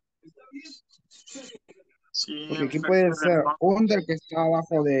 Sí, Porque aquí enfrente puede del ser banco. under que está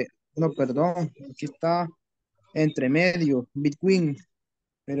abajo de, no, perdón, aquí está entre medio, between,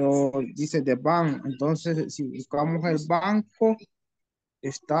 pero dice the bank, entonces si buscamos el banco,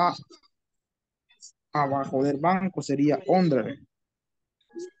 está abajo del banco, sería under.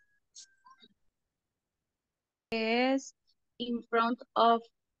 Es in front of,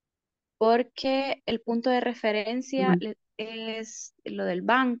 porque el punto de referencia es lo del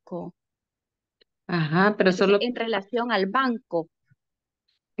banco. Ajá, pero Entonces, solo en relación al banco.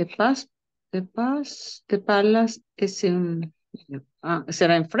 de palas es en,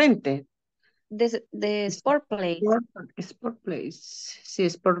 será enfrente. De Sport Place. Sport Place. Sí,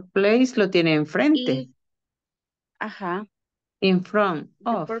 Sport Place lo tiene enfrente. Y, ajá. In front The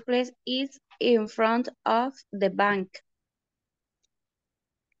of. Sport Place is in front of the bank.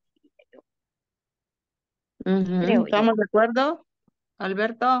 Creo yo. ¿Estamos de acuerdo,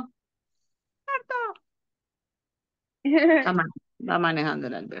 Alberto? Va manejando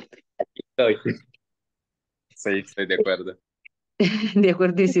el Alberto. Estoy. Sí, estoy de acuerdo. De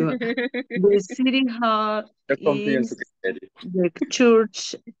acuerdísimo. The City Hall Yo confío en su is criterio. the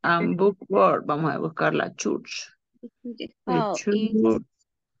church and book world. Vamos a buscar la church. The The hall church,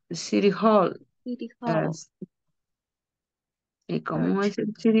 is City Hall. City Hall. ¿Y cómo es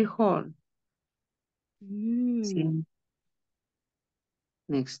el City Hall? Mm. Sí.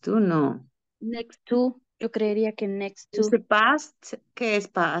 Next to, no. Next to, yo creería que next to. ¿Dice past? ¿Qué es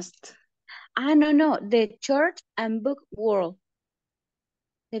past? Ah, no. The church and book world.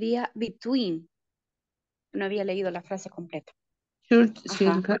 Sería between. No había leído la frase completa. Church,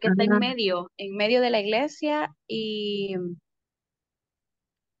 Ajá, porque está en medio de la iglesia y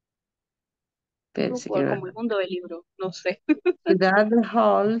Pensé que world, era. como el mundo del libro, no sé. Ciudad de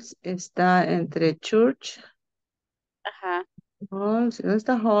Halls está entre church. Ajá. Halls, ¿dónde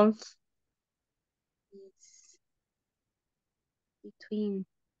está Halls? Between.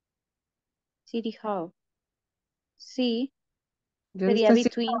 City Hall. Sí, ¿Dónde sería está City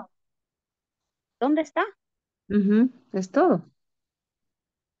between. Hall? ¿Dónde está? Es todo.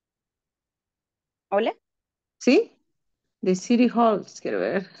 ¿Hola? ¿Sí? The City Halls, quiero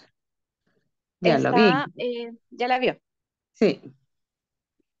ver. Ya la vi. Está, ya la vio. Sí.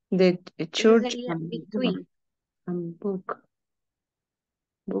 The Ese church sería between. and book.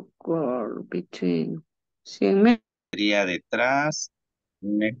 Book or between. Sí, en medio. Sería detrás.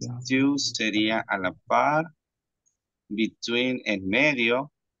 Next to sería a la par. Between en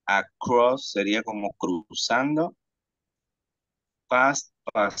medio. Across sería como cruzando. Past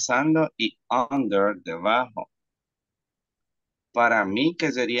pasando y under debajo. Para mí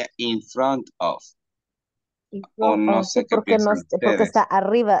que sería in front of. O no sé qué porque piensan porque ustedes.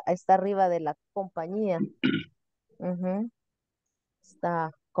 está arriba de la compañía. Ujú.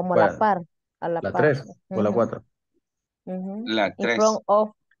 Está como a la ¿Cuál? par, a la ¿La par. 3 o la 4? Ujú. La In 3. front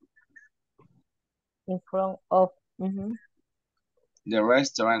of. In front of. Ujú. The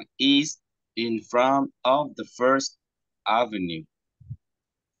restaurant is in front of the First Avenue.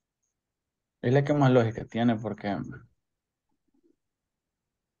 Es la que más lógica tiene porque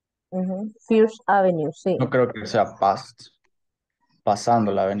Ujú. First Avenue, sí. no creo que sea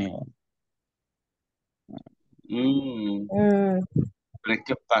pasando la avenida. Mm, Pero es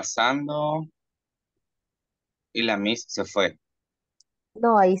que pasando y la Miss se fue.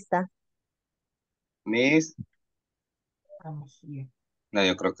 no, ahí está. Miss, I'm here. no,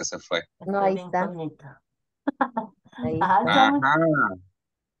 yo creo que se fue. No, Estoy ahí de está. incógnita. Ahí Ajá, está. Tommy. Ajá,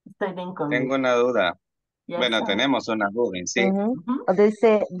 Estoy de incógnita. tengo una duda. Yes, Bueno, sir. tenemos una duda en sí. Ujú.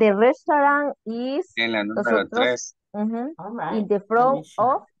 Dice, the restaurant is, En la los número otros, 3, ujú, All right. in the Let front me show.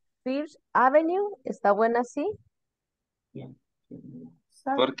 of First Avenue. ¿Está buena así? Bien.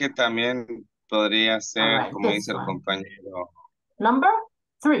 Sir. porque también podría All ser, right, como this dice el one. compañero, Number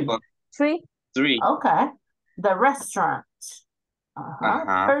 3. por Three 3. Okay. The restaurant.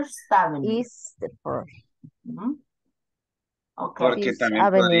 Ajá, First Avenue. is the first. Mhm. Okay. porque First también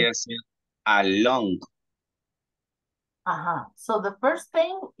Avenue. podría ser along. So the first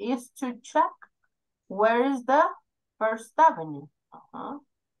thing is to check where is the First Avenue.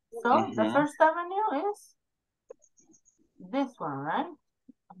 So the First Avenue is this one, right?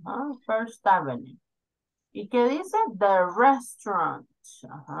 First Avenue. ¿Y qué dice? The restaurant.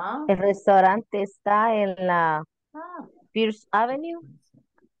 El restaurante está en la First Avenue.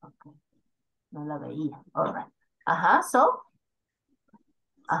 Okay. No la veía. All right. So.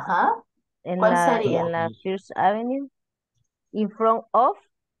 ¿Cuál sería? En la First Avenue. In front of.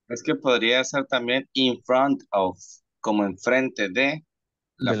 Es que podría ser también in front of, como enfrente de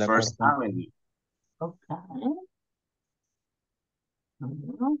la First Avenue. Okay.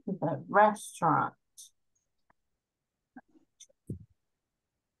 The restaurant.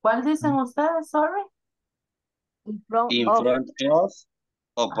 ¿Cuál dicen ustedes, sorry? In front In of. front of,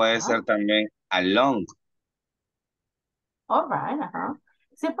 o puede ser también along. All right,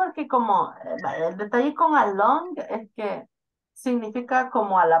 Sí, porque como el detalle con along es que significa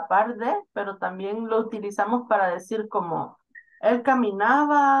como a la par de, pero también lo utilizamos para decir como él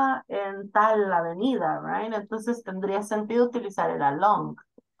caminaba en tal avenida, right? Entonces tendría sentido utilizar el along,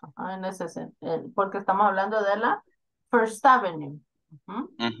 en ese sentido, porque estamos hablando de la First Avenue.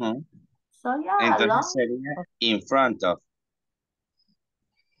 So yeah, Entonces along. sería in front of.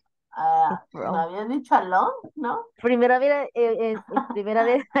 ¿Me habían dicho along, no? Primera vez, primera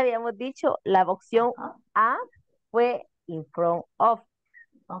vez habíamos dicho la opción A fue in front of.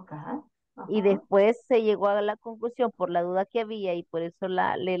 Okay. Y después se llegó a la conclusión por la duda que había y por eso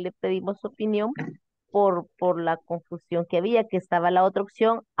le pedimos su opinión por la confusión que había, que estaba la otra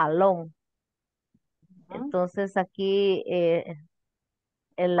opción along. Entonces aquí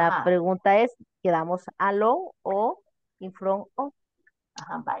la pregunta es, ¿quedamos along o in front of?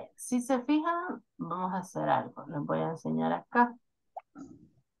 Vaya. Si se fijan, vamos a hacer algo. Les voy a enseñar acá.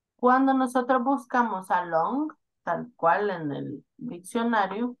 Cuando nosotros buscamos along, tal cual en el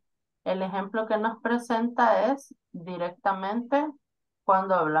diccionario, el ejemplo que nos presenta es directamente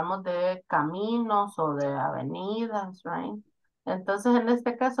cuando hablamos de caminos o de avenidas, right? Entonces, en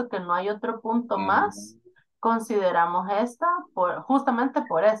este caso, que no hay otro punto más, consideramos esta justamente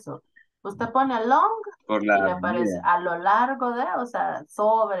por eso. Usted pone along Por y la le aparece avenida. a lo largo de, o sea,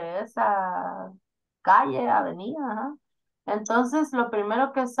 sobre esa calle, avenida. Entonces, lo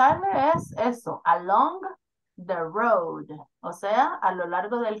primero que sale es eso, along the road, o sea, a lo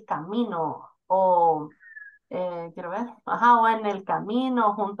largo del camino, o, quiero ver, o en el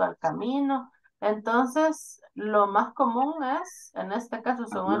camino, junto al camino. Entonces, lo más común es, en este caso,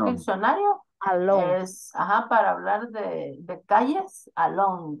 según el diccionario, es, para hablar de calles,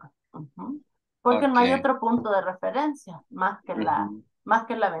 along. Porque no hay otro punto de referencia, más que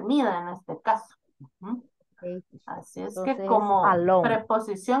la avenida en este caso. Así es que Entonces, como along.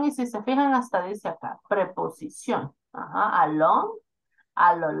 preposición, y si se fijan hasta dice acá, preposición, along,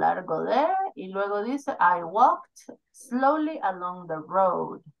 a lo largo de, y luego dice, I walked slowly along the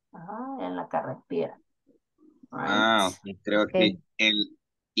road, en la carretera. Right. Creo que el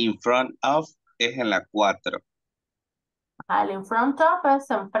in front of es en la 4. El in front of es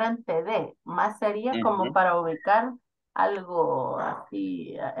enfrente de, más sería como para ubicar algo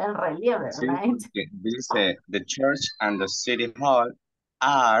así en relieve, Sí, right? porque dice, the church and the city hall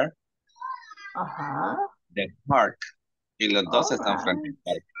are the park. Y los dos están frente al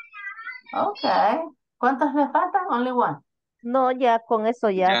parque. Okay. ¿Cuántos le faltan? Only one. No, ya con eso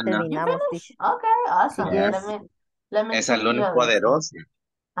ya Ya no. terminamos, teacher. Okay, awesome. Yes. Let me Es el see the lunes others. poderoso.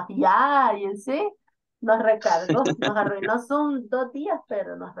 Ya, you see. Nos recargó. Nos arruinó Zoom 2 días,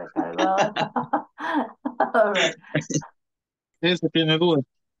 pero nos recargó ahora. All right. Ese tiene dudas.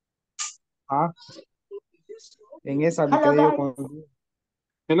 En esa me Hello, quedé yo guys. con...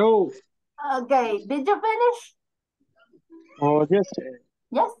 Hello. Okay, did you finish? Oh, yes.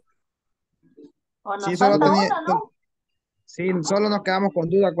 Yes. ¿O nos Sí, solo falta tenía... una, no? Sí, solo nos quedamos con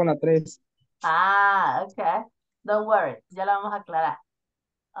duda con la 3. Okay. Don't worry. Ya la vamos a aclarar.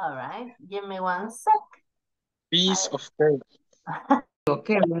 All right. Give me 1 sec. Piece of cake.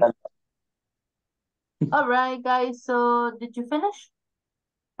 Okay. All right, guys. So, did you finish?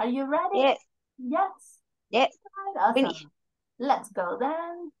 Are you ready? Yes. Yes. Yes. Awesome. Finish. Let's go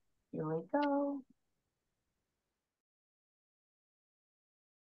then. Here we go.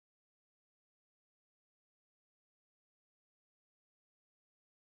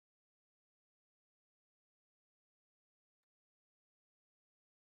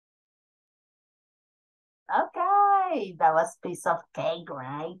 Okay, that was piece of cake,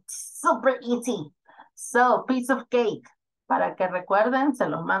 right? Super easy. So, piece of cake. Para que recuerden, se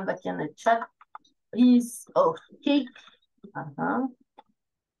los mando aquí en el chat. Piece of cake.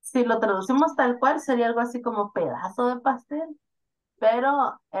 si lo traducimos tal cual, sería algo así como pedazo de pastel,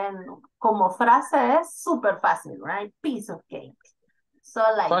 pero como frase es súper fácil, right? Piece of cake. So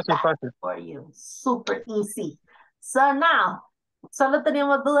like Fácil, that fácil. for you. Super easy. So now, solo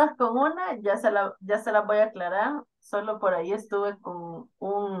teníamos dudas con una, ya se la voy a aclarar. Solo por ahí estuve con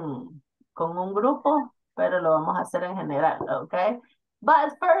un grupo, pero lo vamos a hacer en general, okay?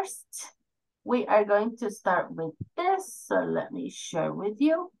 But first, we are going to start with this. So let me share with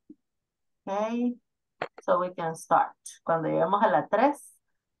you. Okay, so we can start. Cuando lleguemos a la 3,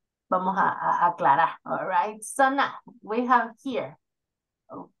 vamos a aclarar. All right, so now we have here.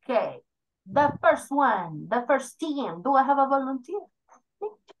 Okay, the first one, the first team. Do I have a volunteer?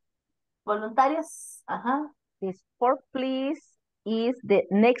 Voluntarios? The sport, please, is the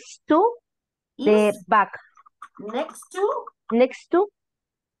next to the back. Next to? Next to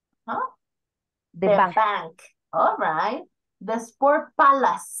Huh? the The bank. bank. All right. The sport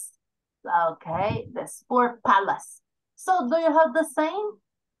palace. Okay, the sport palace. So, do you have the same?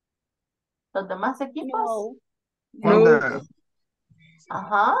 ¿Los demás equipos? No. Under.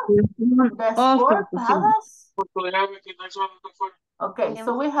 The sport palace. Palace. Okay,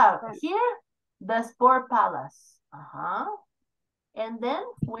 so we have here the sport palace. And then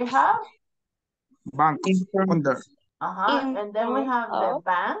we have Bank. Under. and then we have the of.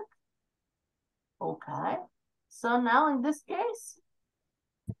 bank. Okay. So now in this case,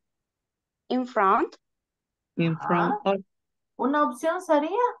 In front. In front of. una opción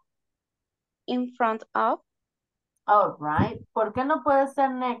sería, In front of. all right. ¿Por qué no puede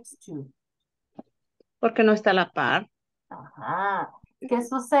ser next to? Porque no está a la par. ¿Qué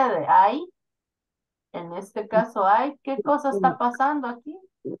sucede? Hay, en este caso hay, ¿qué cosa está pasando aquí?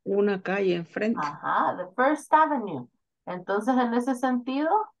 Una calle enfrente. The First Avenue. Entonces, en ese sentido,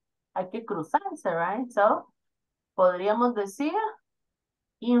 hay que cruzarse, right? So, podríamos decir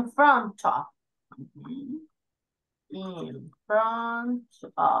in front of. In front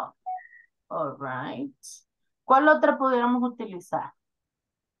of. All right. ¿Cuál otra pudiéramos utilizar?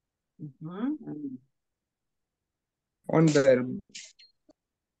 Under.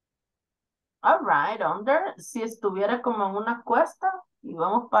 All right, under. Si estuviera como en una cuesta y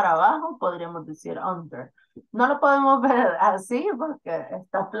vamos para abajo, podríamos decir under. No lo podemos ver así porque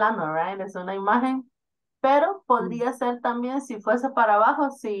está plano, right? Es una imagen. Pero podría ser también si fuese para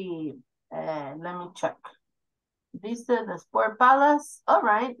abajo, si... let me check. Dice the Sport Palace. All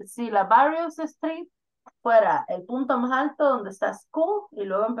right. Si la Barrios Street fuera el punto más alto donde está school y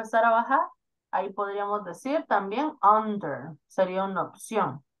luego empezar a bajar, ahí podríamos decir también under. Sería una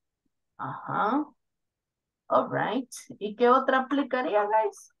opción. All right. ¿Y qué otra aplicaría,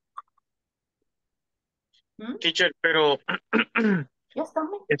 guys? Teacher, pero Yes,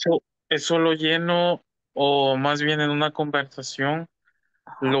 también. eso lo lleno, o más bien en una conversación,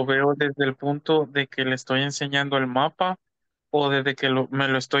 lo veo desde el punto de que le estoy enseñando el mapa o desde que me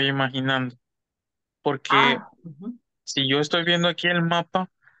lo estoy imaginando. Porque si yo estoy viendo aquí el mapa,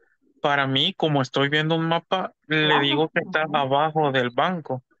 para mí, como estoy viendo un mapa, le digo que está abajo del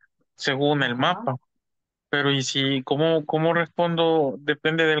banco, según el mapa. Pero ¿y si cómo respondo?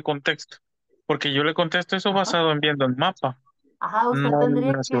 Depende del contexto. Porque yo le contesto eso basado en viendo el mapa, Usted no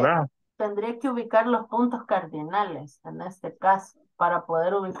en la ciudad. tendría que ubicar los puntos cardinales en este caso para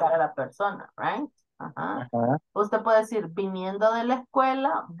poder ubicar a la persona, right? Usted puede decir viniendo de la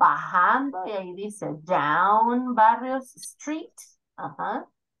escuela, bajando y ahí dice down Barrios Street.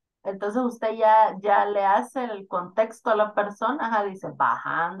 Entonces usted ya le hace el contexto a la persona, dice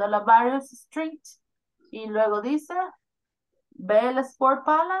bajando la Barrios Street y luego dice ve el Sport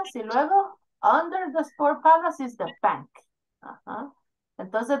Palace y luego under the Sport Palace is the bank.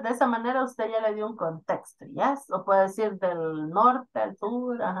 Entonces, de esa manera usted ya le dio un contexto, ¿yes? O puede decir del norte al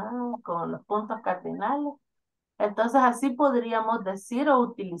sur, con los puntos cardinales. Entonces, así podríamos decir o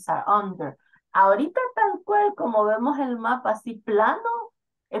utilizar under. Ahorita tal cual, como vemos el mapa así plano,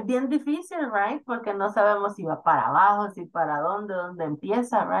 es bien difícil, right? Porque no sabemos si va para abajo, si para dónde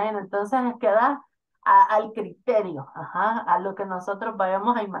empieza, right? Entonces, queda al criterio, a lo que nosotros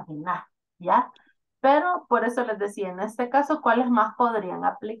vayamos a imaginar, ¿ya? Pero por eso les decía, en este caso, ¿cuáles más podrían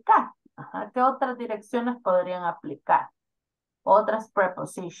aplicar? ¿Qué otras direcciones podrían aplicar? Otras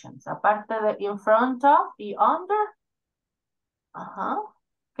prepositions, aparte de in front of y under.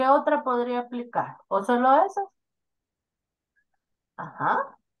 ¿Qué otra podría aplicar? ¿O solo esas?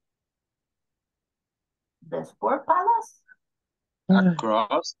 The Sport Palace.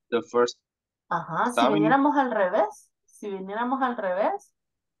 Across the first Si viniéramos al revés,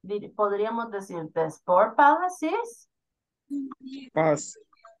 podríamos decir the Sport Palace is Pass.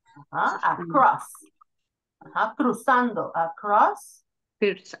 across. Cruzando. Across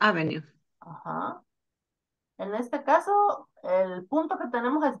First Avenue. Ajá. En este caso, el punto que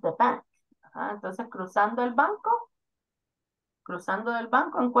tenemos es the bank. Ajá. Entonces, cruzando el banco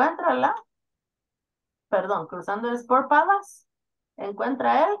encuentra cruzando el Sport Palace,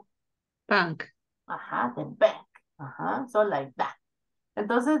 encuentra el Bank. Ajá, the bank. Ajá, so like that.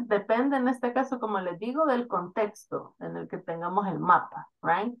 Entonces, depende en este caso, como les digo, del contexto en el que tengamos el mapa,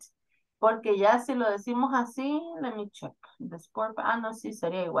 right? Porque ya si lo decimos así, let me check. The sport, no, sí,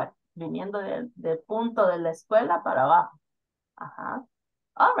 sería igual. Viniendo del punto de la escuela para abajo. Ajá.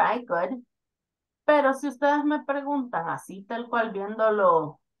 All right, good. Pero si ustedes me preguntan así, tal cual,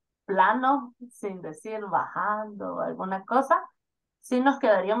 viéndolo plano, sin decir bajando o alguna cosa, sí nos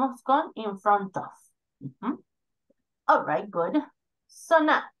quedaríamos con in front of. Ujú. All right, good. So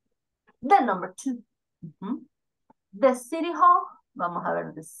now, the number 2. Ujú. The city hall. Vamos a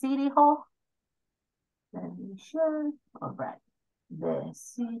ver the city hall. Let me share. All right. The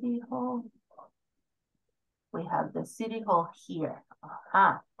city hall. We have the city hall here.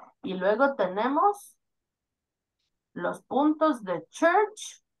 Ajá. Y luego tenemos los puntos de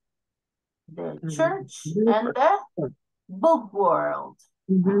church, and the book world.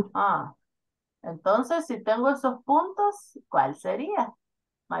 Ajá. Entonces, si tengo esos puntos, ¿cuál sería?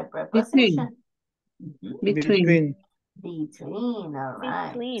 My preposition. Between. Between, all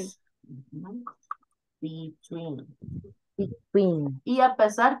right. Between. Y a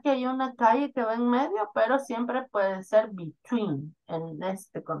pesar que hay una calle que va en medio, pero siempre puede ser between en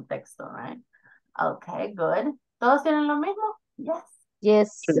este contexto, right? Okay, good. ¿Todos tienen lo mismo? Yes.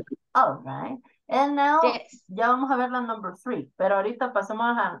 Yes. All right. And now, Yes. ya vamos a ver la number 3, pero ahorita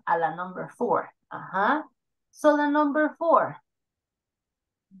pasemos a la number 4. Ajá. So the number 4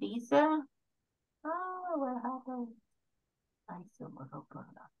 dice, what happened? Ay, se borró por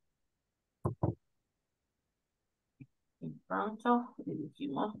la. In front of,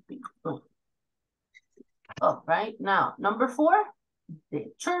 dijimos between. Oh, right now, number 4,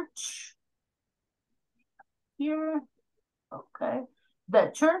 the church. Here, okay.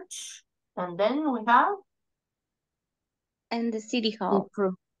 The church, and then we have And the city hall.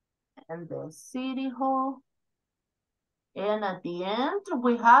 and the city hall. And at the end,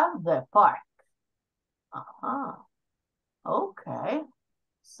 we have the park. Uh-huh. Okay.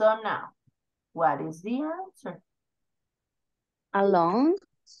 So now, what is the answer? Along.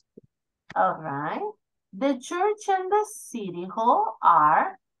 All right. The church and the city hall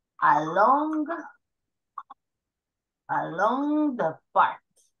are along the park.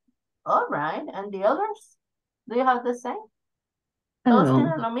 All right. And the others? Do you have the same? ¿Todos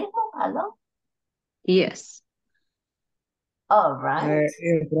tienen lo mismo? Along? Yes. All right.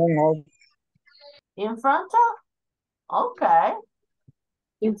 In front of. In front of? Okay.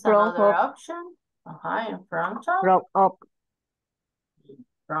 It's another option. In front of. From up.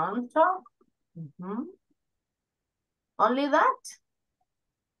 Front of. Only that?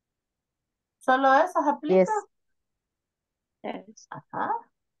 ¿Solo eso se aplica? Yes.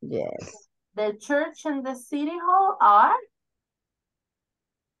 Yes. The church and the city hall are?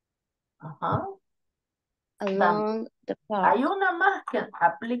 Along the park. Hay una más que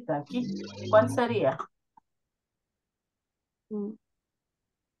aplica aquí. ¿Cuál sería?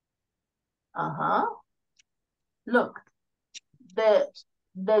 Look,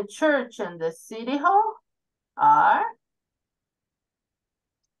 the church and the city hall are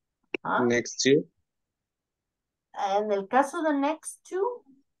next to. En el caso de next to,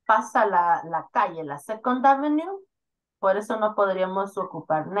 pasa la calle, la Second Avenue, por eso no podríamos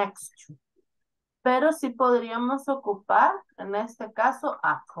ocupar next to. Pero sí podríamos ocupar, en este caso,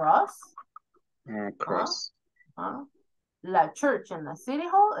 across. Across. La church and la city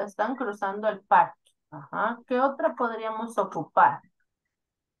hall están cruzando el parque. ¿Qué otra podríamos ocupar?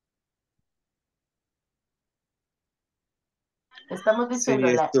 Estamos diciendo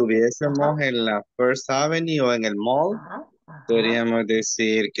Si estuviésemos en la First Avenue o en el mall, podríamos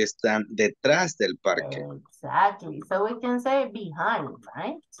decir que están detrás del parque. Exactly. So we can say behind,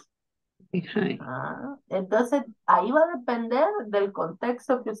 right? Behind. Entonces, ahí va a depender del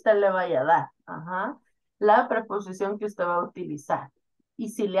contexto que usted le vaya a dar. La preposición que usted va a utilizar. Y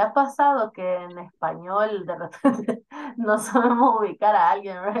si le ha pasado que en español de repente no sabemos ubicar a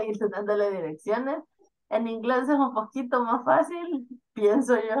alguien, right, dándole direcciones, en inglés es un poquito más fácil,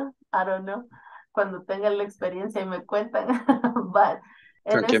 pienso yo, I don't know, cuando tengan la experiencia y me cuentan. But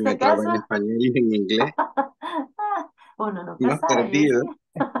en Porque me este traba caso, en español y en inglés. uno nunca Más sabe. perdido.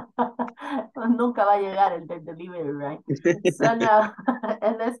 Nunca va a llegar el del delivery, right? So now,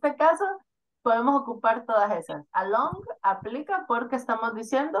 en este caso, podemos ocupar todas esas. Along aplica porque estamos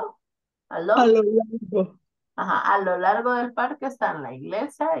diciendo A along. lo largo. Ajá, a lo largo del parque están la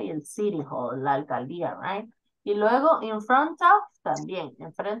iglesia y el city hall, la alcaldía, right? Y luego, in front of, también,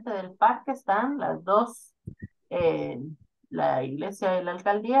 enfrente del parque están las dos, la iglesia y la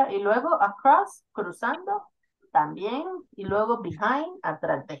alcaldía. Y luego, across, cruzando, también. Y luego, behind,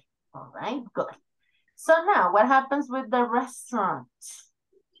 atrás de. All right, good. So now, what happens with the restaurant?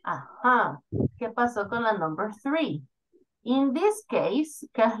 Ajá, ¿qué pasó con la number 3? In this case,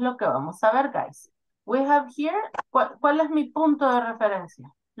 ¿qué es lo que vamos a ver, guys? We have here, ¿cuál es mi punto de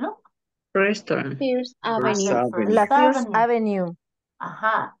referencia? Look. Restaurant. First First Avenue. Avenue. La First Avenue.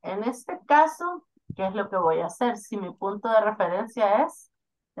 Ajá, en este caso, ¿qué es lo que voy a hacer? Si mi punto de referencia es,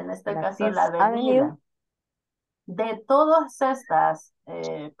 en este La caso, la Fifth Avenue. avenida. De todas estas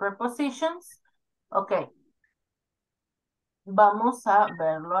prepositions, ok, vamos a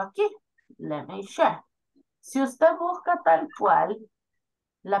verlo aquí. Let me share. Si usted busca tal cual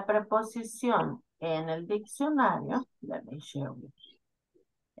la preposición en el diccionario, let me share with you.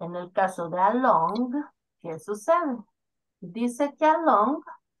 En el caso de along, ¿qué sucede? Dice que along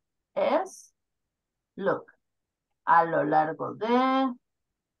es, look, a lo largo de,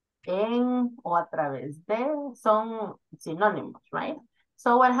 en o a través de, son sinónimos, right?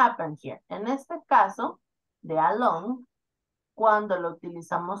 So what happened here? En este caso de along, cuando lo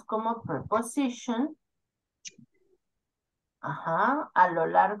utilizamos como preposition, ajá, a lo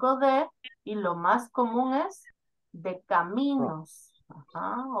largo de, y lo más común es de caminos,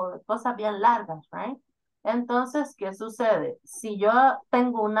 ajá, o de cosas bien largas, right? Entonces, ¿qué sucede? Si yo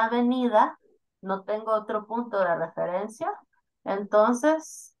tengo una avenida, no tengo otro punto de referencia,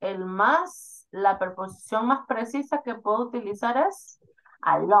 entonces la preposición más precisa que puedo utilizar es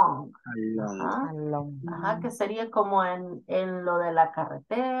along. Ajá. Along. Ajá, que sería como en lo de la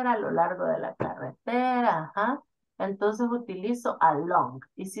carretera, a lo largo de la carretera, ajá. Entonces utilizo along.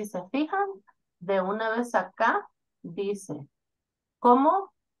 Y si se fijan, de una vez acá, dice,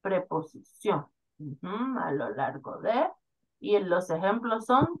 como preposición. Ujú, a lo largo de, y los ejemplos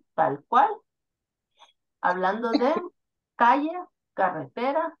son tal cual, hablando de calle,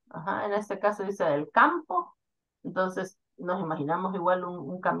 carretera, ajá, en este caso dice del campo, entonces nos imaginamos igual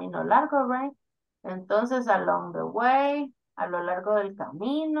un camino largo, right? Entonces, along the way, a lo largo del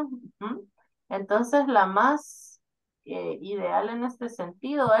camino. Ujú. Entonces, la más ideal en este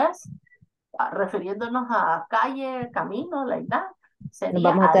sentido es, refiriéndonos a calle, camino, like that, Nos sería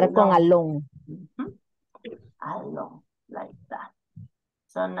vamos a quedar con along. along. Ujú. Along, like that.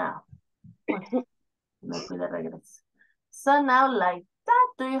 So now, me fui de regreso. So now, like that,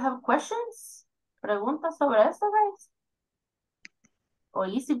 do you have questions? ¿Preguntas sobre esto, guys? ¿O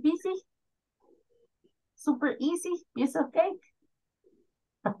easy peasy? Super easy? Piece of cake?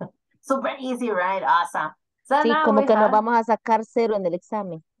 Super easy, right? Awesome. So Sí, now como we que nos have... vamos a sacar 0 en el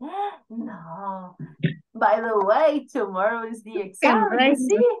examen. No. By the way, tomorrow is the exam, you Right.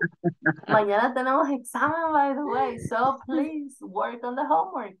 see? Mañana tenemos examen, by the way. So please work on the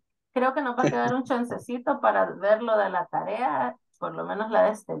homework. Creo que nos va a quedar un chancecito para ver lo de la tarea, por lo menos la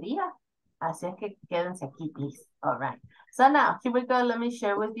de este día. Así es que quédense aquí, please. All right. So now, here we go. Let me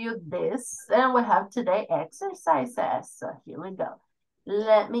share with you this. And we have today exercises. So here we go.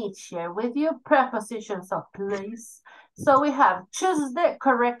 Let me share with you prepositions, so please. So we have choose the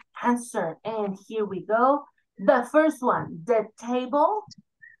correct answer. And here we go. The first one, the table.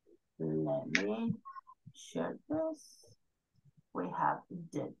 Let me share this. We have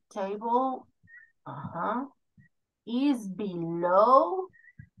the table. Is below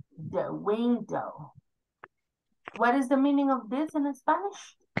the window. What is the meaning of this in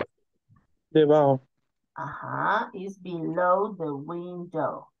Spanish? Debajo. Is below the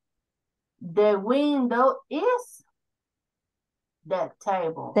window. The window is the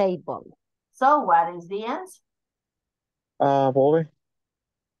table. Table. So what is the answer? Above.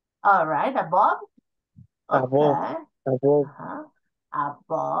 All right, above. Above. Okay. Above.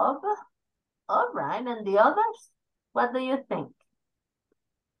 Above. All right, and the others? What do you think?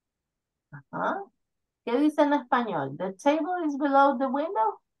 ¿Qué dice en español? The table is below the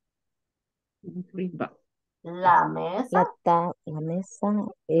window. Arriba. La mesa La mesa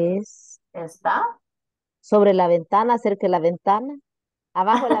es está. sobre la ventana, cerca de la ventana.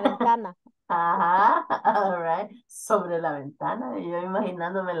 Abajo de la ventana. All right. Sobre la ventana. Y yo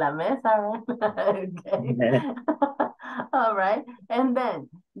imaginándome la mesa. Right? Okay. All right. And then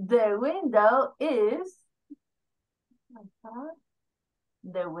the window is.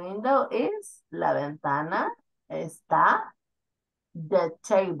 The window is. La ventana está. The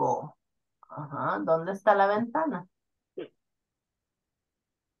table. ¿Dónde está la ventana?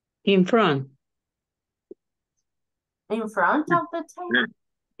 In front. In front of the table.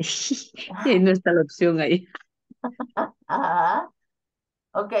 Y no está la opción ahí. Ajá.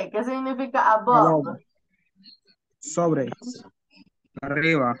 Ok, ¿qué significa above? Above. Sobre.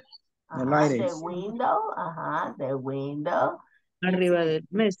 Arriba. El Ajá, aire. the window. Ajá, the window. Arriba de la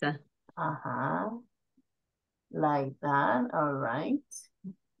mesa. Ajá. Like that. All right.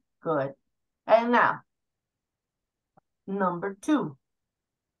 Good. And now, number 2.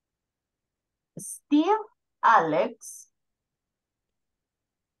 Steve, Alex.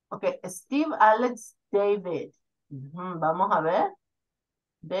 Okay, Steve, Alex, David. Vamos a ver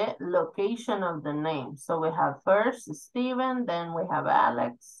the location of the name. So we have first Steven, then we have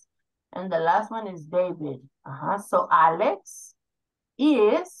Alex, and the last one is David. So Alex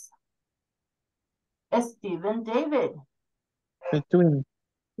is Steven David. Between.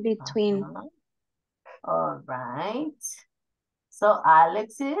 Between. All right. So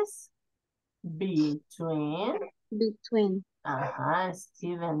Alex is between. Between.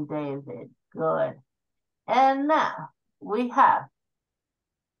 Steven David. Good. And now we have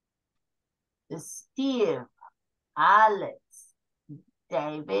Steve, Alex,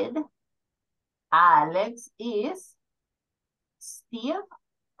 David. Alex is Steve.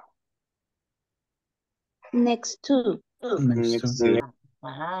 Next to. Next to.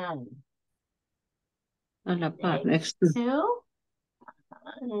 A la par. Next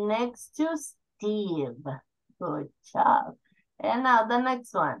to Steve. Good job. And now the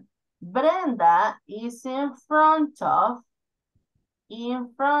next one. Brenda is in front of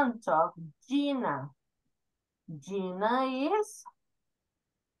Gina. Gina is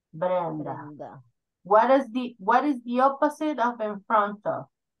Brenda. What is the opposite of in front of?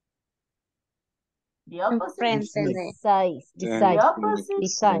 The opposite? Beside. The opposite?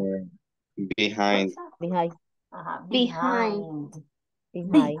 Behind. Behind. Behind.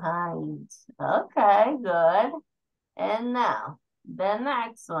 Behind. Okay, good. And now, the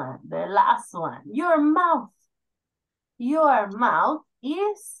next one, the last one. Your mouth. Your mouth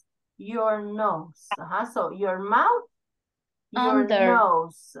is your nose. So your mouth, your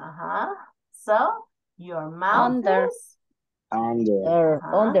nose. So your mouth is Under.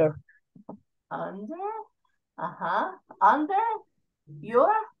 Under. Under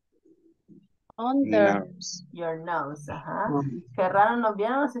your Nose. your nose. Qué raro nos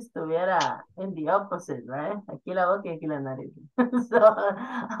viéramos si estuviera in the opposite, right? Aquí la boca y aquí la nariz. So,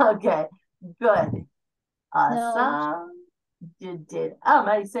 okay, good. Awesome. You did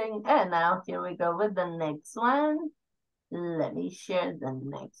amazing. And now here we go with the next one. Let me share the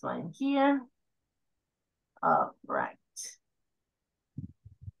next one here. All right.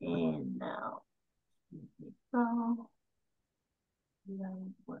 And now, here we go.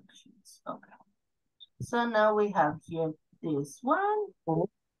 Worksheets. Okay. So now we have here this one.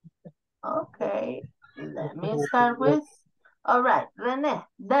 Okay. Let me start with, all right, Rene,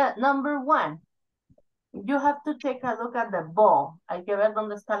 the number 1. You have to take a look at the ball. Hay que ver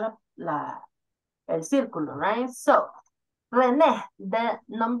dónde está el círculo, right? So, Rene, the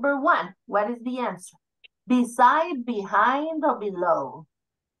number 1, what is the answer? Beside, behind, or below?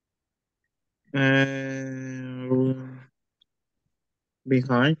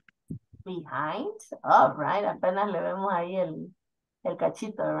 Behind. Behind? All right, apenas le vemos ahí el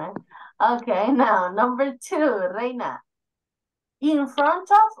cachito, right? Okay, now, number 2, Reina. In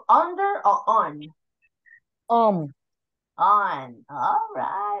front of, under, or on? On. All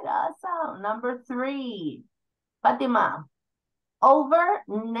right, awesome. Number 3, Fatima. Over,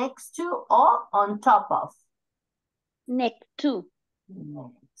 next to, or on top of? Next to.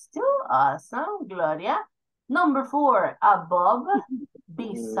 Next to, awesome. Gloria. Number 4, above,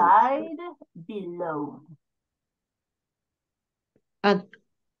 beside, below.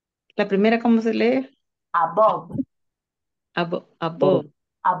 La primera, ¿cómo se lee? Above. Above.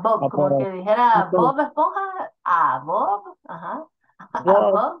 Above, como que dijera Bob Esponja. Above.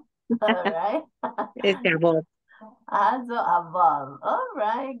 Above. All right. Above. So above. All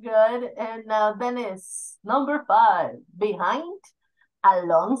right, good. And now then is number 5. Behind,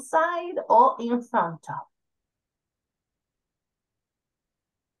 alongside, or in front of?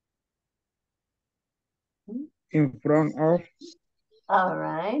 In front of. All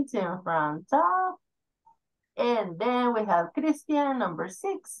right, in front of. And then we have Christian, number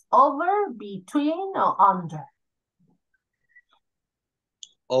 6. Over, between, or under?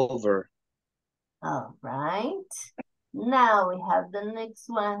 Over. All right. Now we have the next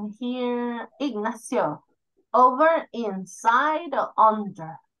one here. Ignacio. Over, inside, or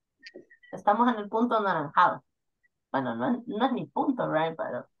under? Estamos en el punto anaranjado. Bueno, no es ni punto, right?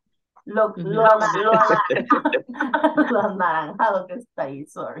 Pero lo anaranjado que está ahí,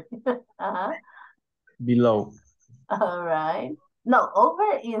 sorry. Below. All right. No,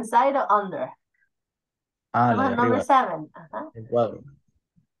 over, inside, or under. Ah, Estamos la de en number arriba. 7. Ajá. El cuadro.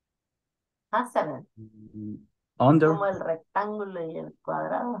 7. Under. Como el rectángulo y el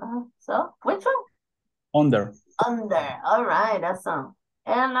cuadrado. Ajá. So, which one? Under. Under. All right, awesome.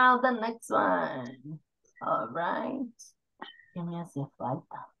 And now the next one. All right. ¿Qué me hace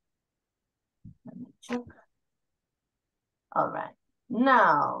falta? Let me check. All right.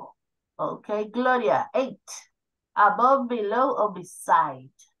 Now, okay, Gloria, 8. Above, below, or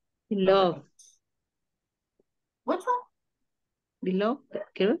beside? Below. Which one? Below.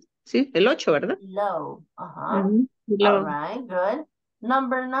 ¿Qué? Sí, el 8, ¿verdad? Below. Uh-huh. Below. All right, good.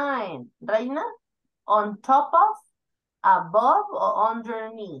 Number 9. Reina, on top of, above, or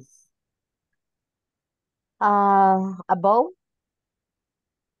underneath? Above.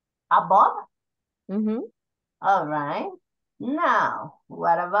 Above? Mm-hmm. All right. Now,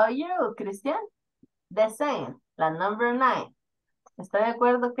 what about you, Christian? The same, la number 9. ¿Está de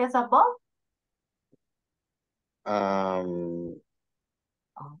acuerdo que es above? Nine.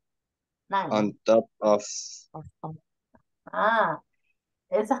 On top of. Ah,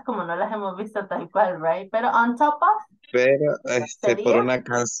 esas como no las hemos visto tal cual, right? Pero on top of. Pero por ¿Sería? una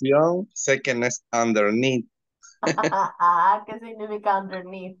canción sé que no es underneath. Ajá, ¿qué significa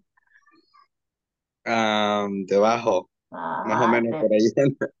underneath? Debajo. Más o menos por ahí.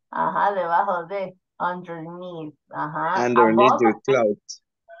 Ajá, debajo de. Underneath. Ajá. Underneath Above. your clothes.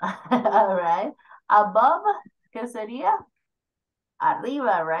 All right. Above, ¿qué sería?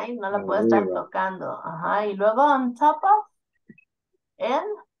 Arriba, right? No la puedo estar Arriba. tocando. Ajá. Y luego on top of. En.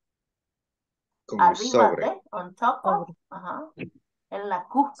 Como Arriba sobre. de. On top of. Ajá. En la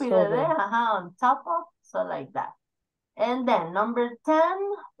cúspide de. Ajá. On top of. So like that. And then number 10.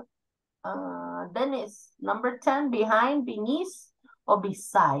 Dennis, number 10, behind, beneath, or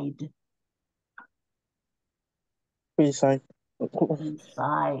beside? Beside.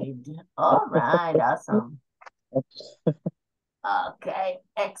 Beside. All right, awesome. Okay,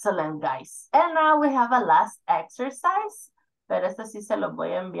 excellent, guys. And now we have a last exercise. Pero este sí se lo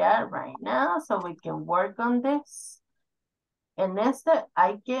voy a enviar right now so we can work on this. En este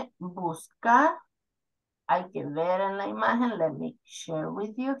hay que buscar, hay que ver en la imagen. Let me share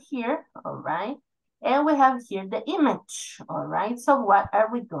with you here, all right? And we have here the image, all right? So what are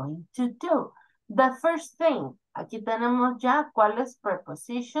we going to do? The first thing, aquí tenemos ya cuáles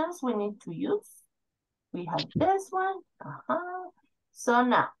prepositions we need to use. We have this one. So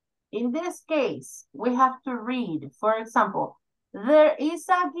now, in this case, we have to read, for example, there is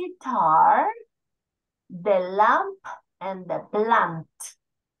a guitar, the lamp, and the plant.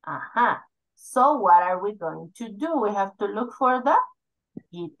 So what are we going to do? We have to look for the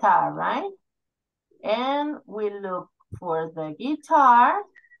guitar, right? And we look for the guitar.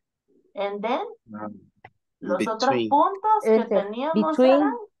 And then, los otros puntos que teníamos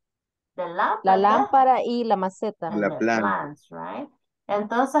eran the lamp, la lámpara y la maceta. And the plants, right?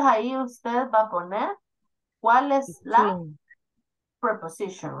 Entonces ahí usted va a poner cuál es la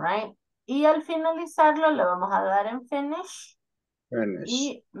preposition, right? Y al finalizarlo le vamos a dar en finish.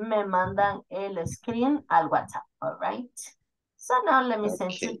 Y me mandan el screen al WhatsApp, all right? So now let me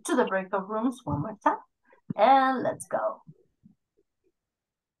send you to the breakout rooms one more time. And let's go.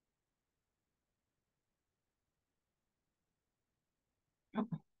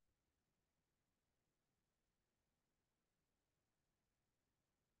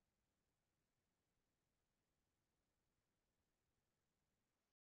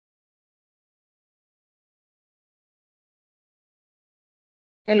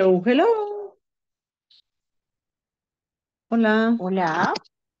 Hello, hello. Hola. Hola,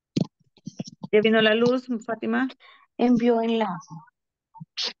 ¿Ya vino la luz, Fátima? envió enlace.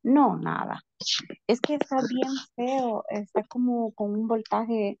 No, nada. Es que está bien feo, está como con un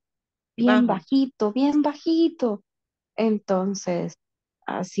voltaje bien Bajo. bajito, bien bajito. Entonces,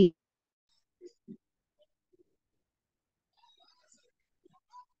 así.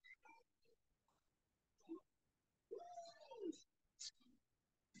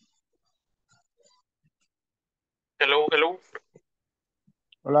 Hello, hello.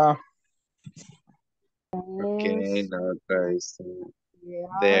 Hola. Okay, la otra dice.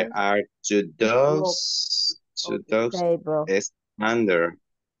 There are two dogs. Two dogs is under.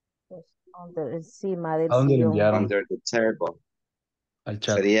 Under, encima del ¿A dónde lo sillón. enviaron? Under the table. Al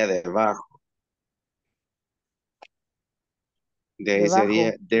chat. Sería debajo. De ahí Debajo.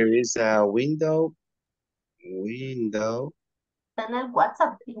 sería, there is a window. Window. Está en el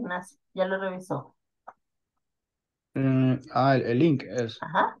WhatsApp, Ignacio. Ya lo revisó. El link es.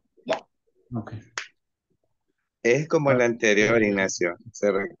 Ya. Ok. Es como el anterior, Ignacio.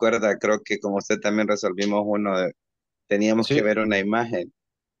 Se recuerda, creo que como usted también resolvimos uno de Teníamos Sí. que ver una imagen.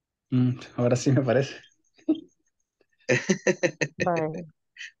 Ahora sí me parece. Vale.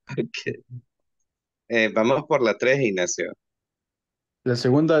 Ok. Vamos por la 3, Ignacio. La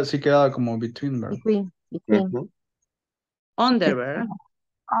segunda sí quedaba como between, ¿verdad? Between. Ujú. Under, ¿verdad?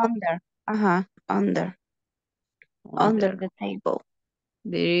 Under. Ajá, under. Under the table.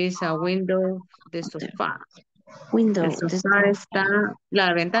 There is a window, the sofa. Window. El sofá está,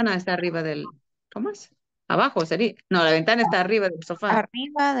 la ventana está arriba del, ¿cómo es? Abajo sería. No, la ventana está arriba del sofá.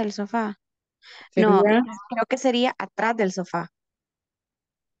 Arriba del sofá. No, Sería, creo que sería atrás del sofá.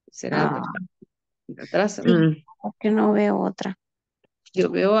 será de atrás. Sí, porque no veo otra. Yo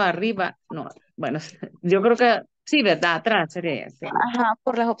veo arriba, no, bueno, yo creo que sí, ¿verdad? Atrás sería. Ajá,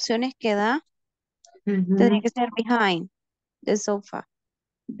 por las opciones que da, tendría que ser behind the sofa.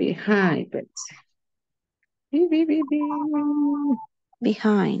 Behind, espérense.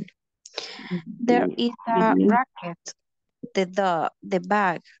 Behind. There is a racket. The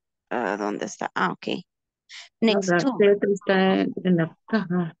bag. ¿Dónde está? Ah, ok. Next La to. raqueta está en la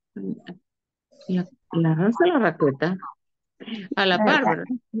caja. La raza la raqueta. A la par, ¿verdad?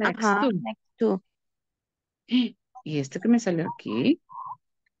 Next Ajá, to. next to. ¿Y esto que me salió aquí?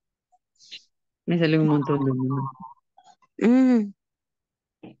 Me salió un montón de números.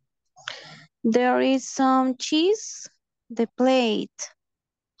 There is some cheese. The plate.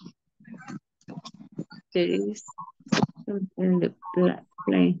 There is something in the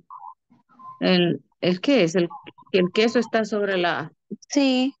plate. ¿El qué es? El queso está sobre la...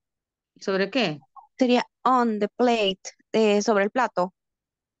 Sí. ¿Sobre qué? Sería on the plate. Sobre el plato.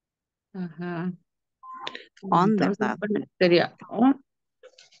 Ajá. On, Entonces, ¿verdad? sería on.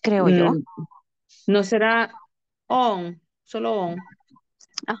 Creo yo. No será on, solo on.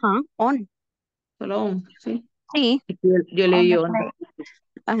 Ajá, on. Solo on, sí. Sí. Yo On leí the on. plate.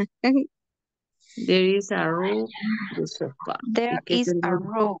 Ajá. There is a roof, the sofa. There ¿Y qué es is el a roof?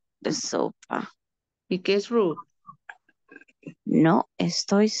 room, the sofa. ¿Y qué es roof? No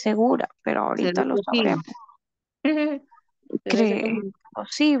estoy segura, pero ahorita ¿Será lo cojín? sabremos. ¿Será ese cojín?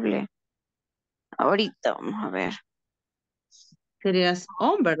 Posible. Ahorita vamos a ver. Serías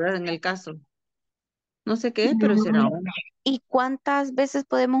on, ¿verdad? En el caso. No sé qué es, pero será on. ¿Y cuántas veces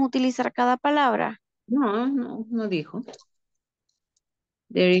podemos utilizar cada palabra? No dijo.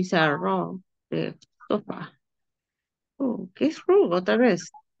 There is a room, the sofa. Oh, ¿qué es roof? Otra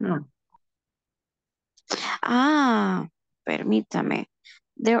vez. No. Ah, permítame.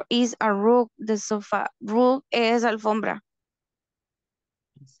 There is a rug, the sofa. Rug es alfombra.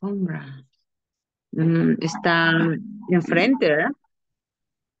 Sombra. Está enfrente, ¿verdad?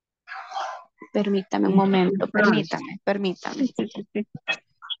 Permítame un momento, In front. permítame. Sí.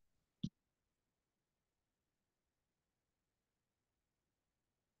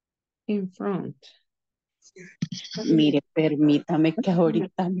 In front. Mire, permítame que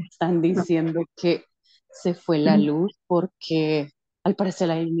ahorita me están diciendo que se fue la luz porque al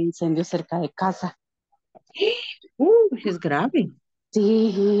parecer hay un incendio cerca de casa. Es grave.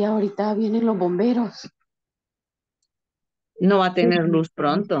 Sí, y ahorita vienen los bomberos. No va a tener luz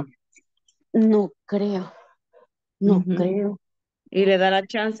pronto. No creo, no creo. ¿Y le da la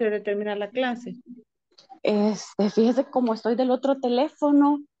chance de terminar la clase? Fíjese como estoy del otro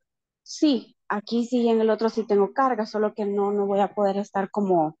teléfono. Sí, aquí sí, en el otro sí tengo carga, solo que no voy a poder estar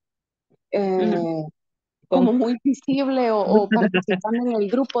como como muy visible o participando en el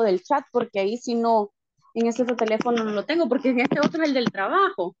grupo del chat, porque ahí sí no, en este otro teléfono no lo tengo, porque en este otro es el del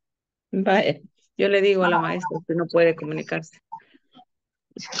trabajo. Vaya, yo le digo a la maestra que no puede comunicarse.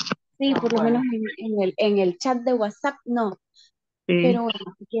 Sí, por lo menos en el chat de WhatsApp no. Sí. Pero bueno,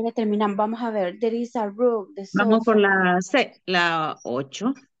 si quiere terminar, vamos a ver. There is a room, the sofa. Vamos por la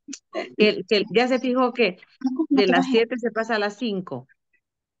 8. Que ya se fijó que de las 7 se pasa a las 5.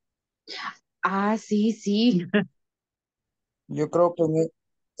 Ah, sí. Yo creo que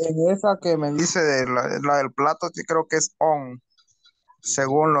en esa que me dice de la del plato, sí creo que es on,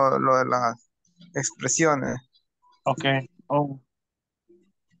 según lo de las expresiones. Ok. Oh.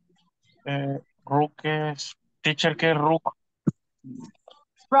 Rook es... Teacher, ¿qué es Rook?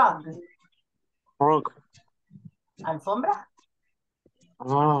 Rug. Rook. Alfombra.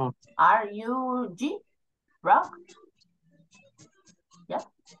 Ah. R-U-G. Rug. Yeah.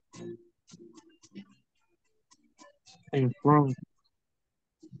 In front.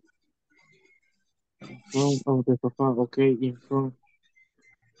 In front of the sofa. Ok, in front.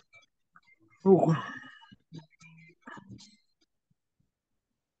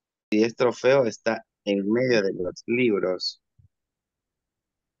 Si es trofeo, está en medio de los libros.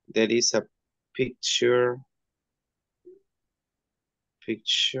 There is a picture.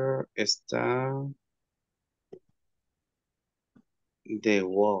 Picture está The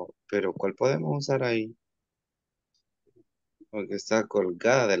wall. Pero ¿cuál podemos usar ahí? Porque está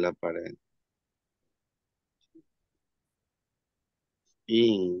colgada de la pared.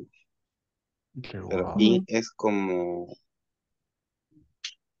 In. Pero in es como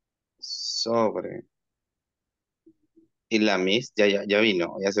sobre. Y la Miss ya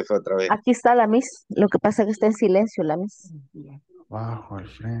vino, ya se fue otra vez. Aquí está la Miss. Lo que pasa es que está en silencio la Miss. Bajo al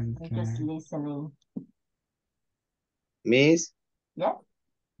frente. Just listening. Miss, Yeah.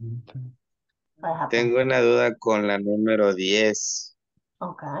 What happened? tengo una duda con la número 10.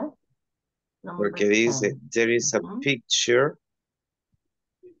 Okay. Number Porque dice, 10. there is a picture,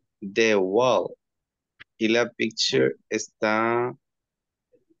 the wall. Y la picture está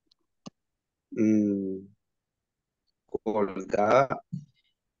colgada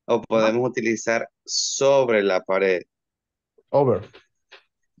o podemos utilizar sobre la pared. Over.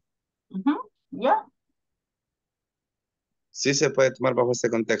 Yeah. Sí se puede tomar bajo ese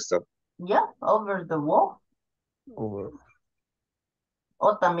contexto. Yeah. Over the wall. Over.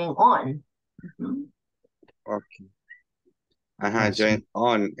 O también on. Ok. Ajá, yo Así. en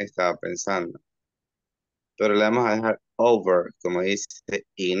on estaba pensando. Pero le vamos a dejar over, como dice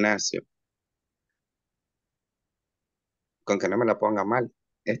Ignacio. Con que no me la ponga mal.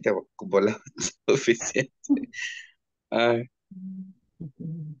 Este volado es suficiente. Ay,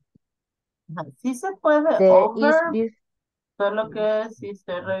 Sí se puede There is over, this. solo que si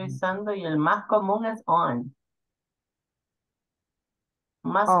estoy revisando y el más común es on.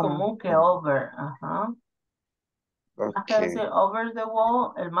 Más común que over. Ajá. Más que decir ok. over the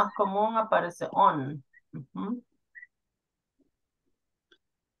wall, el más común aparece on.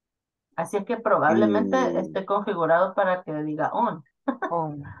 Así es que probablemente Mm, esté configurado para que diga on.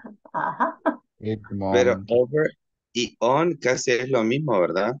 On. Ajá. pero Moment. over y on casi es lo mismo,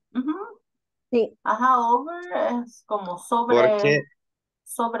 ¿verdad? Ujú. Sí. Ajá, over es como Porque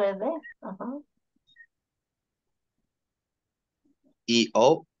sobre de. Ajá. y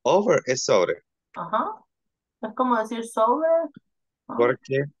over es sobre. Ajá. Es como decir sobre. Ajá.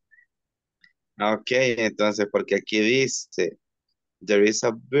 Porque, ok, entonces, porque aquí dice, there is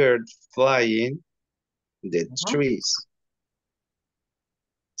a bird flying the Ajá. trees.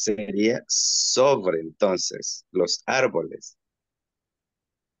 Sería sobre, entonces, los árboles.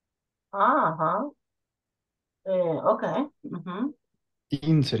 Ajá. Ok. Ujú.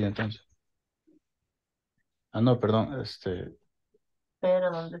 In sería entonces. Ah, no, perdón.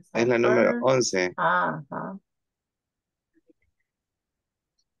 Pero ¿dónde está Es el la número bird? 11. Ajá.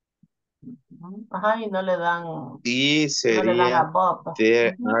 Ajá, y Y no le dan sería, above.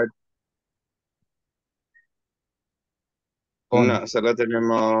 there Ujú. are, On. no, solo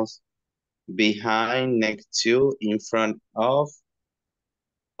tenemos behind, next to, in front of,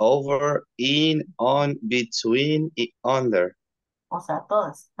 over, in, on, between y under. O sea,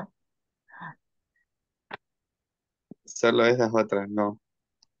 todas. Solo esas otras no.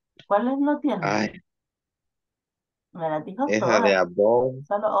 ¿Cuáles no tienen? Ay, Me las dijo esa de todas. above.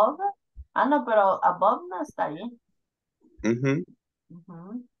 ¿Solo over? Ah, no, pero above no está ahí. Ujú.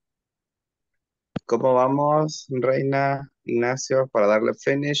 Ujú. ¿Cómo vamos, Reina Ignacio, para darle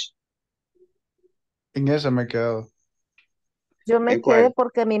finish? En esa me he quedado. Yo me ¿En quedé cuál?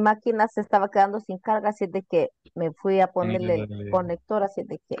 porque mi máquina se estaba quedando sin carga, así de que me fui a ponerle el Eh, conector, así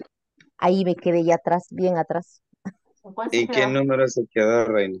de que ahí me quedé ya atrás, bien atrás. ¿En cuál se ¿Y qué quedó? número se quedó,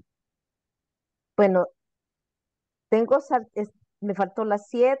 Reina? Bueno, me faltó las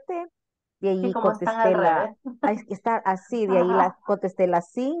 7, de Sí, ahí como están al contesté revés. hay que estar así, de ahí contesté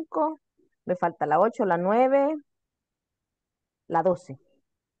las 5, me falta la 8, la 9, la 12.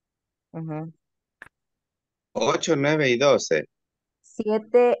 Ujú. 8, 9 y 12.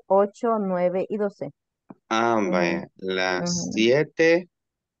 7, 8, 9 y 12. Ah, Ujú, vaya. La ujú. 7,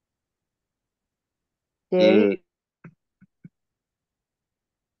 De ahí,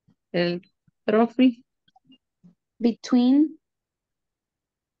 El trophy. Between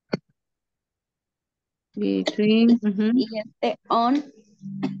Between. y on.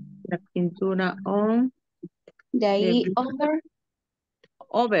 La pintura on. De De ahí over.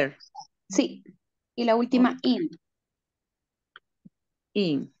 over. Sí. Y la última in.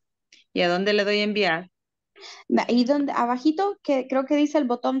 In. ¿Y a dónde le doy a enviar? Ahí donde, abajito, que creo que dice el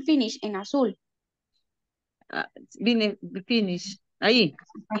botón finish en azul. Ah, vine, finish. Ahí.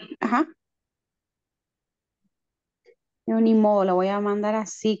 Ajá. Yo ni modo, la voy a mandar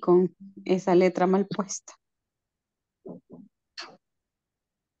así con esa letra mal puesta.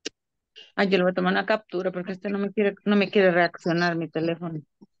 Ah, yo le voy a tomar una captura porque no me quiere reaccionar mi teléfono.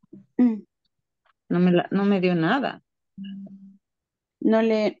 Mm, No me dio nada. no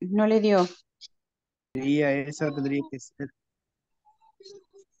le dio. Sería esa tendría que ser.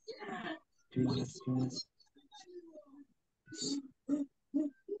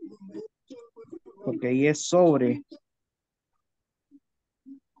 Porque ahí es sobre.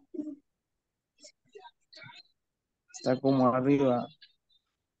 Está como arriba.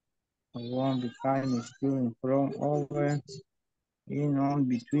 One behind, excluding from, over, in, on,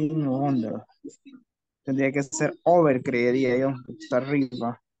 between, under. Tendría que ser over, creería yo. Está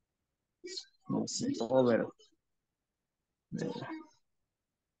arriba. No sé, over.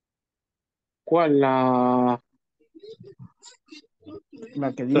 ¿Cuál? La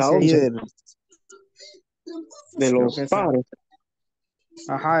que La dice ahí 11 de de creo los que esa. pájaros.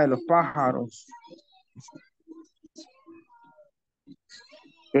 Ajá, de los pájaros.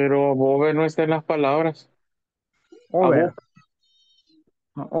 Pero above no está en las palabras. Over. Above.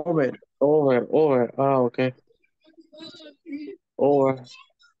 No, over. Over. Ah, ok. Over.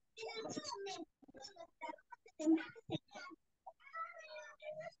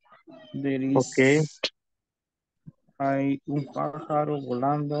 There Ok. is, hay un pájaro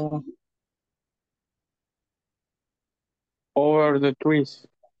volando. Over the trees.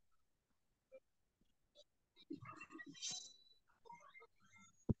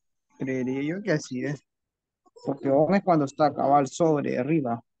 Creería yo que así es. Porque on es cuando está cabal sobre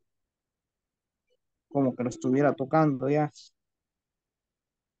arriba. Como que lo estuviera tocando ya.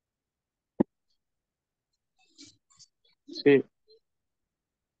 Sí.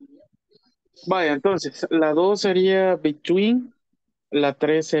 Vaya, entonces, la 2 sería between, la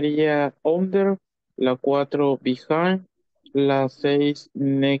 3 sería under, la 4 behind, la 6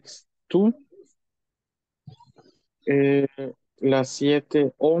 next to, eh, la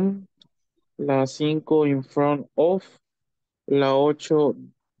 7 on, la 5 in front of, la 8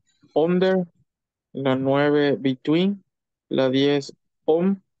 under, la 9 between, la 10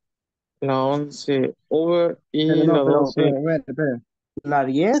 on, la 11 over Pero y no, la 12 espera. La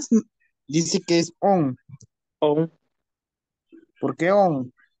 10 dice que es on. on. ¿Por qué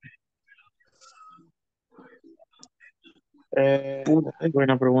on?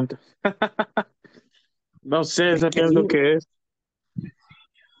 Buena pregunta. No sé, esa Porque pienso ahí, que es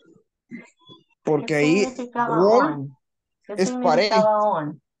 ¿Qué porque ahí significaba wall on? ¿Qué es pared, significaba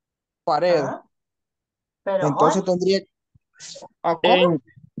on? pared. ¿Ah? Pero on, Entonces tendría, ¿ah, cómo? en,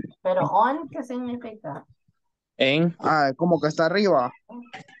 pero on, ¿qué significa? en, Ah, como que está arriba.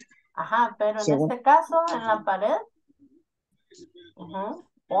 Ajá, pero en Según, este caso, en la pared, ujú,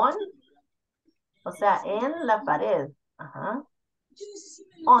 on, o sea, en la pared, ajá,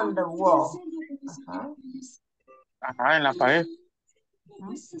 on the wall, ajá, ajá, en la pared.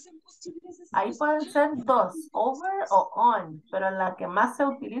 ujú. Ahí pueden ser dos, over o on, pero la que más se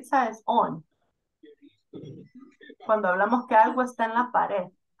utiliza es on, cuando hablamos que algo está en la pared,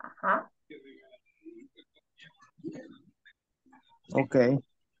 ajá. ok.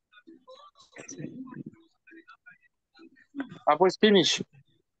 Ah, pues finish. All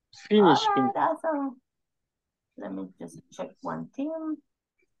Finish. right, awesome. Let me just check one thing.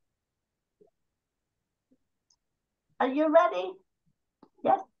 Are you ready?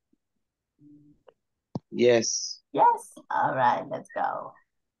 Yes. Yes. Yes. All right, let's go.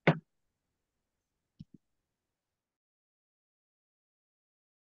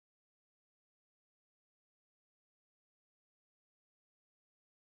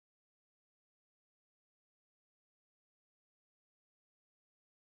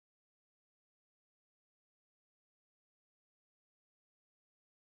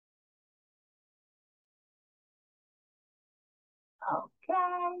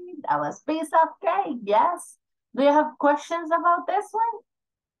 Okay, that was piece of cake, yes. Do you have questions about this one?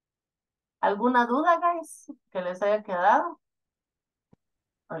 ¿Alguna duda, guys, que les haya quedado?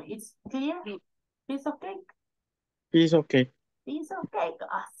 Or it's clear? Piece of cake? Piece of cake. Piece of cake,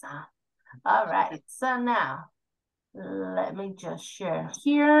 awesome. All right, so now, let me just share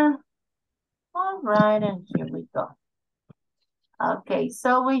here. All right, and here we go. Okay,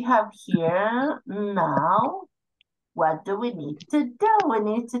 so we have here now, what do we need to do? We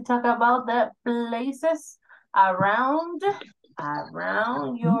need to talk about the places around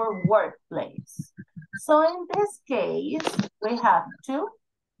your workplace. So in this case, we have two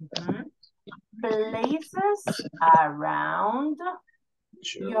places around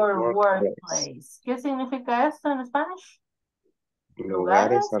your workplace. ¿Qué significa esto en Spanish?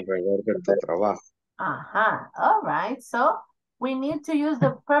 Lugares alrededor de tu trabajo. All right. So we need to use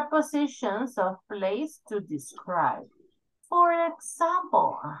the prepositions of place to describe. For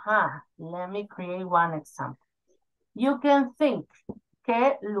example, let me create one example. You can think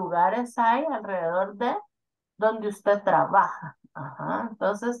qué lugares hay alrededor de donde usted trabaja.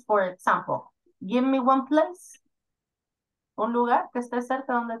 Entonces, for example, give me one place. Un lugar que esté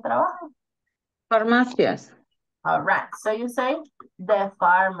cerca donde trabaja. Farmacias. All right, so you say the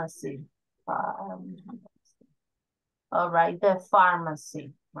pharmacy. All right, the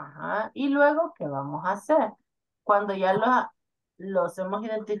pharmacy. Ajá. Y luego, ¿qué vamos a hacer? Cuando ya los hemos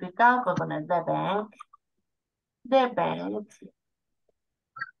identificado, pues poner the bank. The bank.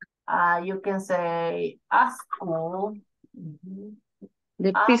 You can say a school.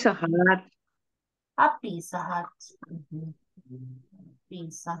 De Pizza Hut. A Pizza Hut.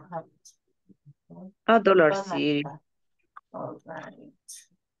 Pizza Hut. A Dollar City. All right.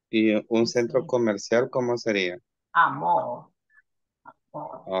 ¿Y un centro comercial cómo sería? A mall.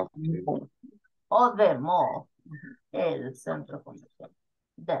 Okay. O the mall. El centro comercial.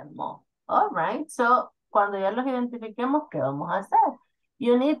 The mall. All right. So, cuando ya los identifiquemos, ¿qué vamos a hacer?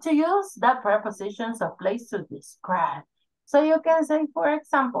 You need to use the prepositions of place to describe. So you can say, for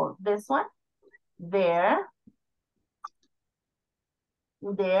example, this one. There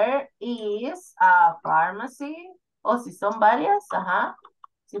is a pharmacy. O si son varias, ajá.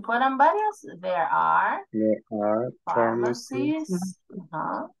 Si fueran varias, there are pharmacies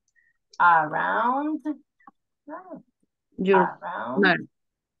around Your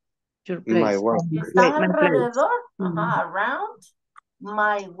place. My work. Están alrededor, around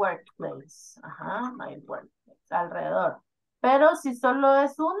my workplace. My workplace, alrededor. Pero si solo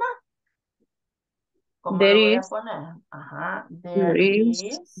es una, ¿cómo lo voy a poner? There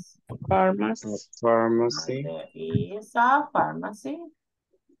is Pharmacy. There is a pharmacy.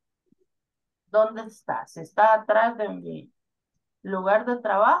 ¿Dónde está? Si está atrás de mi lugar de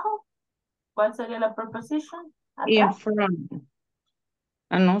trabajo, ¿cuál sería la preposition? In front.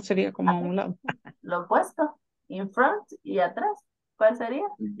 No, sería como a un lado. Lo opuesto. In front y atrás. ¿Cuál sería?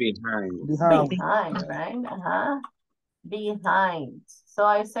 Behind. Behind, right? Behind. So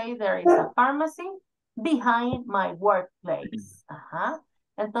I say there is a pharmacy behind my workplace.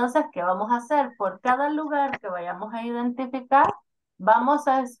 Entonces, ¿qué vamos a hacer? Por cada lugar que vayamos a identificar, vamos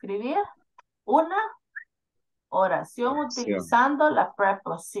a escribir una oración utilizando la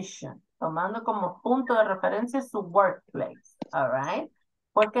preposition, tomando como punto de referencia su workplace, all right?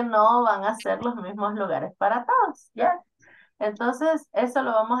 Porque no van a ser los mismos lugares para todos, ¿ya? Entonces, eso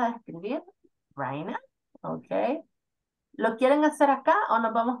lo vamos a escribir right now, ¿ok? ¿Lo quieren hacer acá o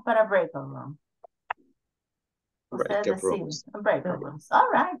nos vamos para break room? Ustedes deciden. Break rooms. All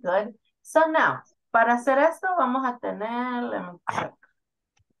right, good. So now, para hacer esto vamos a tener, let me check.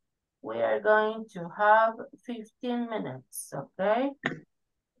 We are going to have 15 minutes, okay?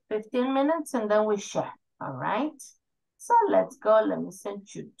 15 minutes and then we share, all right? So let's go, let me send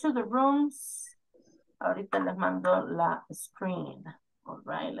you to the rooms. Ahorita les mando la screen. All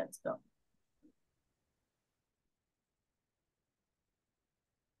right, let's go.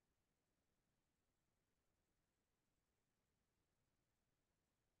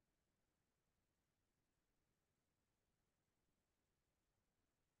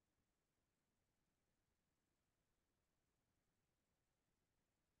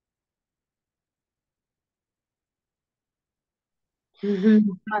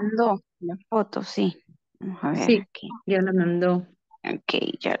 Mandó la foto, sí. Vamos a ver Sí, aquí. ya la mandó. Ok,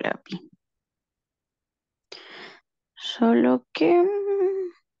 ya la vi. Solo que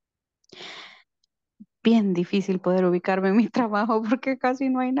bien difícil poder ubicarme en mi trabajo porque casi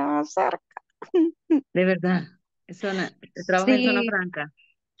no hay nada cerca. De verdad. Trabaja en zona Sí, franca.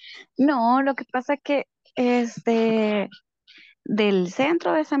 no, lo que pasa es que del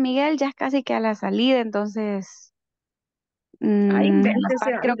centro de San Miguel ya es casi que a la salida, entonces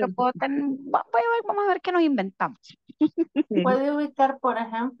Invéntese creo que algo. puedo tener, vamos a ver qué nos inventamos. Sí. Puede ubicar, por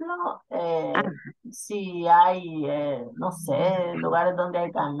ejemplo, si hay, no sé, lugares donde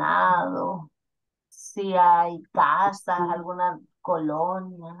hay ganado, si hay casas, alguna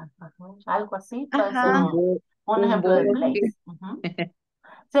colonia, algo así, puede ser Ajá. un Un ejemplo de bosque. place.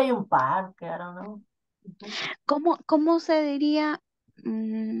 Si hay un parque, I don't know. ¿Cómo se diría?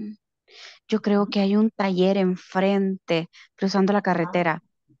 Yo creo que hay un taller enfrente, cruzando la carretera.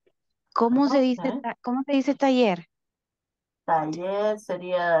 ¿Cómo se dice, Ok. cómo se dice taller? Taller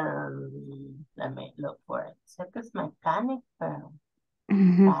sería, let me look for it. Sé que es mecánico, pero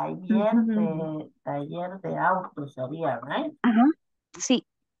Ujú. taller de auto sería, right? Ajá, sí.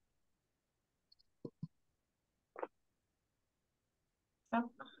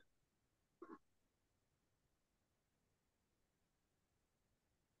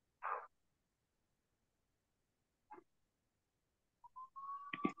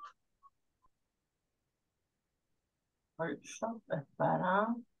 Workshop es para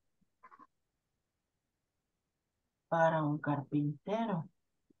un carpintero.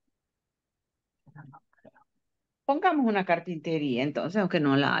 Pero no creo. Pongamos una carpintería, entonces, aunque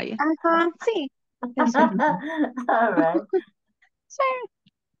no la haya. Ajá, sí. All right.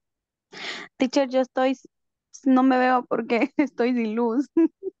 Teacher, yo estoy, no me veo porque estoy sin luz.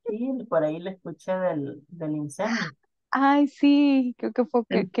 Sí, por ahí le escuché del incendio. Ay, sí, creo que fue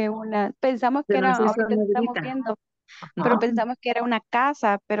que pensamos Se que nos era, hizo ahorita estamos negrita. viendo, pero Ajá. pensamos que era una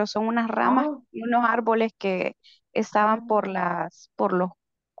casa, pero son unas ramas Oh, y unos árboles que estaban por los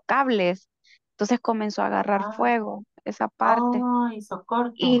cables. Entonces comenzó a agarrar ah, fuego esa parte. hizo Y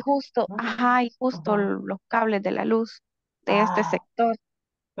corto. justo, ajá, y justo Ajá. los cables de la luz de este Ah, sector.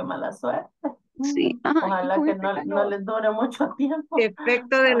 qué mala suerte. Sí, ay, Ojalá con que este no calor. les dure mucho tiempo.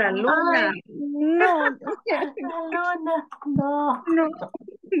 Efecto de la Ah, luna. Ay, no, la luna, no. no,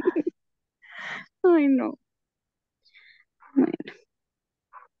 ay, no.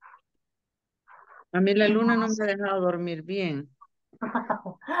 A mí la luna no me ha dejado dormir bien.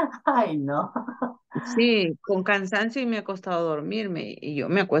 Ay, no. Sí, con cansancio y me ha costado dormirme. Y yo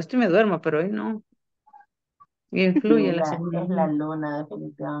me acuesto y me duermo, pero hoy no. Y Sí, influye la es la señal. luna,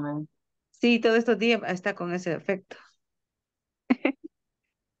 definitivamente. Sí, todos estos días está con ese efecto.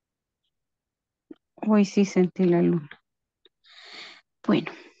 Hoy sí sentí la luna.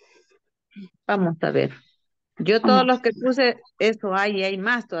 Bueno, Vamos a ver. Yo todos vamos. los que puse, eso hay y hay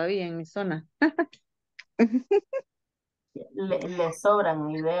más todavía en mi zona. Le sobran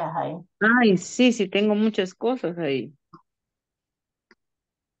ideas ahí. Ay, sí, sí, tengo muchas cosas ahí.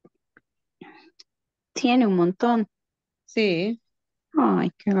 Tiene un montón. Sí.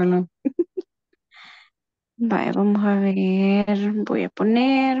 Ay, qué galán. Vale, vamos a ver. Voy a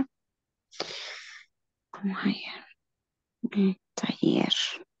poner. Vamos a ver. Taller.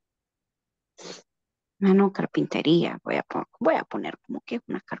 Ah, no, carpintería. Voy a poner como que es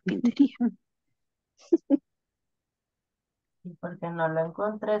una carpintería. Y porque no lo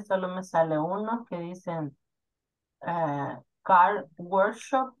encontré, solo me sale uno que dicen car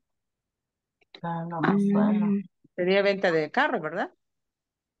workshop, pero no Ah, me suena. Sería venta de carro, ¿verdad?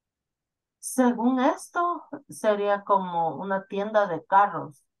 Según esto, sería como una tienda de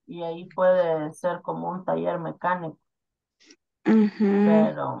carros y ahí puede ser como un taller mecánico, ujú.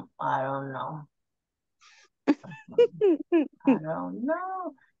 pero I don't know. I don't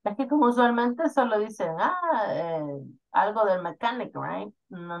know. Es que como usualmente solo dicen, algo del mecánico, right?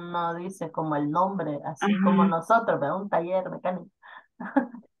 No dice como el nombre, así como Ajá. nosotros, ¿verdad? Un taller mecánico.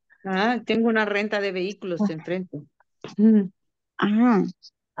 Ah, tengo una renta de vehículos enfrente. Mm, Ajá.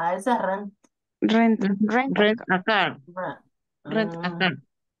 A ese rent. Rent a Rent car. a car. Rent, Rent a car.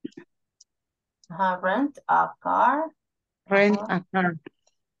 rent a car. Rent Ajá. a car.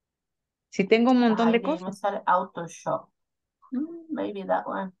 Sí, tengo un montón Ajá, y de de ahí me cosas. sale auto shop. Maybe that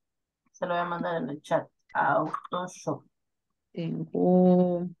one. Se lo voy a mandar en el chat. Auto shop.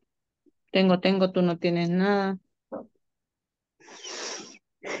 Tengo, tú no tienes nada.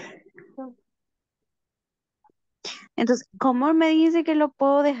 Entonces, ¿cómo me dice que lo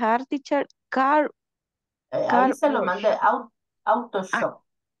puedo dejar, teacher? Ahí Car se lo wash. mandé. Auto Ah, shop.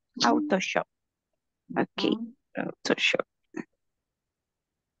 auto shop. Ok. Ujú. Auto shop.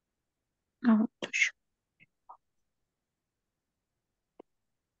 Auto shop.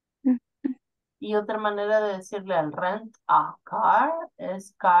 Mm. Y otra manera de decirle al rent a car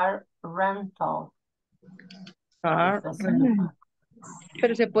es car rental. Ahí Car está rent. saliendo.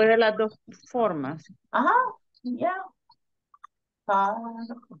 Pero se puede de las dos formas. Ajá, ya. Car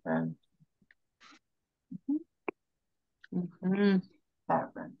rent. Ujú.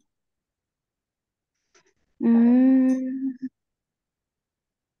 Car rent. Mm,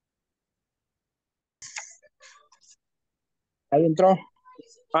 Ahí entró.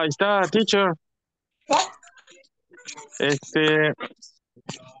 Ahí está, teacher. Este,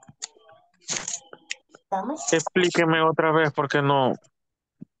 Dame. explíqueme otra vez porque no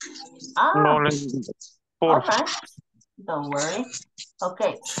Ah, le, all por right. Don't worry.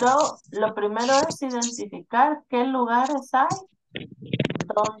 Okay, so lo primero es identificar qué lugares hay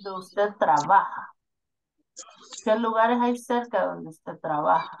donde usted trabaja. ¿Qué lugares hay cerca donde usted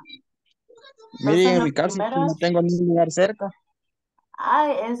trabaja? Entonces Miren, en lo mi caso primero no es, tengo ningún lugar cerca.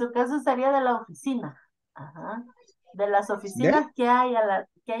 en su caso sería de la oficina. Ajá. De las ¿De? oficinas que hay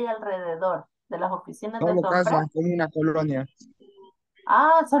alrededor, de las oficinas de Solo su casa, empresa. como una colonia.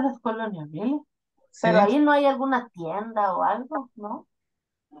 Son las colonias, ¿really? Pero Sí. ahí no hay alguna tienda o algo, ¿no?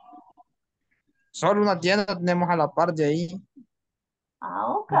 Solo una tienda tenemos a la par de ahí.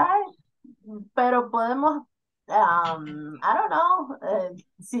 Ok. Pero podemos, I don't know,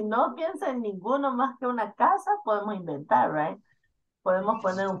 si no piensa en ninguno más que una casa, podemos inventar, right? Podemos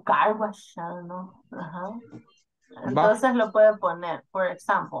poner un car wash, I don't know. Ajá. Va. Entonces lo puede poner, por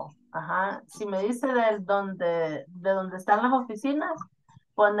ejemplo, ajá, si me dice de donde están las oficinas,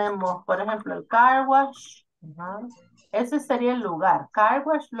 ponemos, por ejemplo, el car wash. Ajá. Ese sería el lugar. Car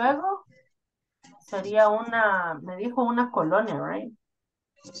wash, luego sería una, me dijo una colonia, right?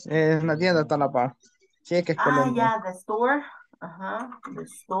 En la tienda está la par. Cheques, Ah, colonia. ya, the store. Ajá, the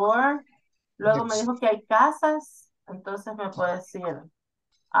store. Luego me dijo que hay casas, entonces me puede decir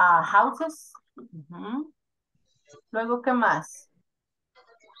houses. Ujú. Luego, ¿qué más?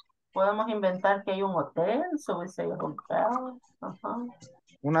 Podemos inventar que hay un hotel, so we say hotel. Ajá.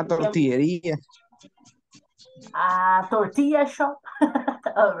 Una ¿Y qué? tortillería. Tortilla shop.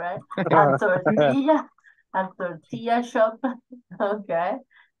 All right. A tortilla shop. Okay.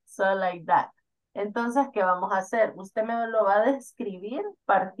 So like that. Entonces, ¿qué vamos a hacer? Usted me lo va a describir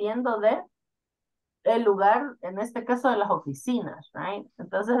partiendo de el lugar, en este caso de las oficinas, right?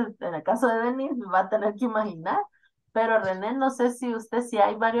 Entonces, en el caso de Denis, va a tener que imaginar, pero René, no sé si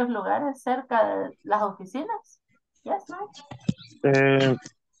hay varios lugares cerca de las oficinas. Yes, no? Eh,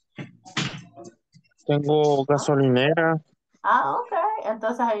 tengo gasolinera, Ok.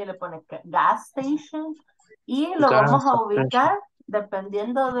 Entonces ahí le pone gas station y lo vamos gas a station. ubicar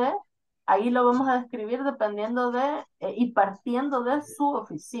dependiendo de, ahí lo vamos a describir dependiendo de y partiendo de su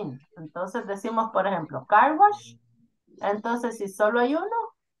oficina. Entonces decimos, por ejemplo, car wash. Entonces, si solo hay uno,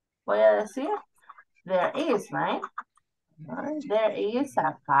 voy a decir, there is, right? Alright, there is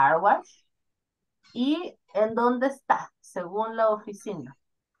a car wash. ¿Y en dónde está? Según la oficina.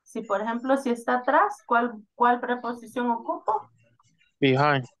 Si, por ejemplo, si está atrás, ¿cuál preposición ocupo?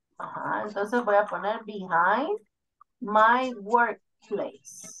 Behind. Ajá, entonces voy a poner behind my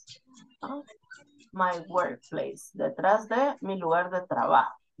workplace. ¿No? My workplace, detrás de mi lugar de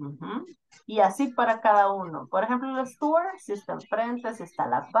trabajo. Ujú. Y así para cada uno. Por ejemplo, el store, si está enfrente, si está a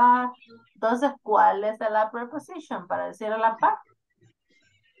la par. Entonces, ¿cuál es la preposition para decir a la par?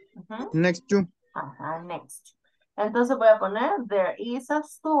 Ujú. Next to. Ajá, next. Entonces voy a poner, there is a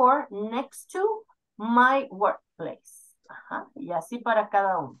store next to my workplace. Ajá, y así para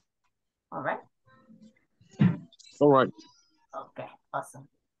cada uno. All right? All right. Okay, awesome.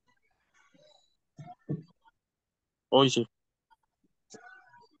 Hoy sí.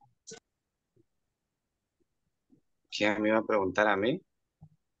 ¿Quién me iba a preguntar a mí?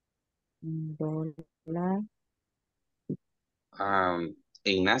 Dólar.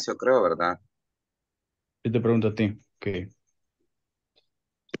 Ignacio, creo, ¿verdad? Yo te pregunto a ti, ¿qué?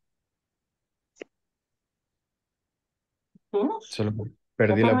 Finish? Solo ¿Ya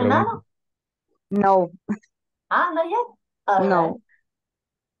perdí la terminaron? pregunta. No, Not yet? All right.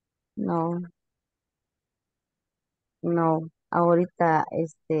 no, no. Ahorita,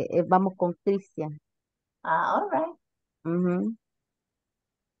 vamos con Cristian. All right. Ujú.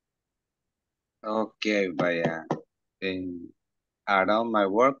 Ok, vaya. Around my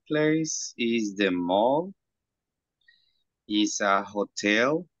workplace is the mall, is a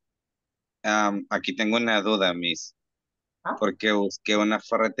hotel. Aquí tengo una duda, Miss, ¿Ah? porque busqué una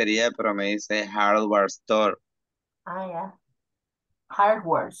ferretería, pero me dice hardware store. Yeah.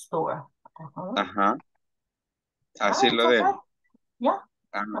 Hardware store. Uh-huh. Ajá, así It's lo okay. dejo. Yeah.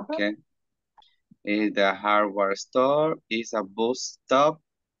 Ok. Is the hardware store, is a bus stop,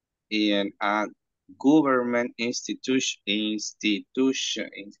 in a government institution.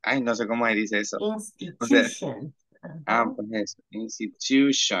 Ay, no sé cómo se dice eso. O sea, Institution. pues eso,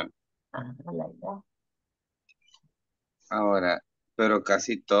 institution. I like that. Ahora, pero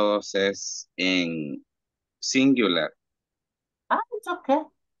casi todos es en singular. It's okay.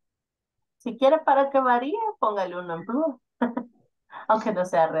 Si quiere para que varíe, póngale uno en plural. Aunque no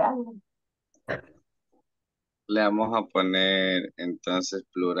sea real. Le vamos a poner entonces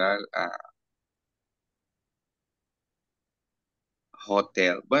plural a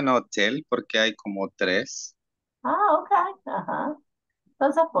hotel. Bueno, hotel porque hay como 3 Okay. Ajá.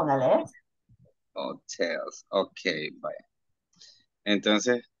 Entonces póngale eso. hotels. Ok, vaya.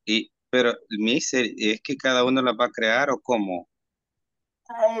 Entonces, pero es que cada uno las va a crear o cómo.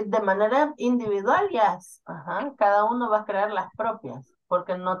 De manera individual, yes. Ajá. Cada uno va a crear las propias,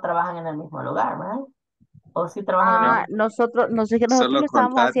 porque no trabajan en el mismo lugar, ¿verdad? O si trabajan en el No, mismo. Nosotros solo le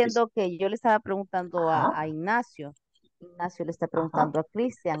estábamos contatis. haciendo que yo le estaba preguntando Ajá. a Ignacio. Ignacio le está Ajá. preguntando a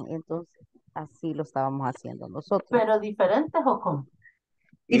Cristian, entonces así lo estábamos haciendo nosotros. Pero diferentes o con. No,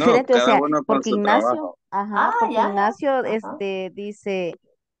 Diferente, o cada sea, uno con porque su Ignacio, trabajo. porque Ya. Ignacio, Ajá. dice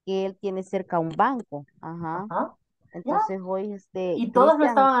que él tiene cerca un banco, ajá. Ajá. Ya. Entonces hoy, ¿Y todos lo Cristian,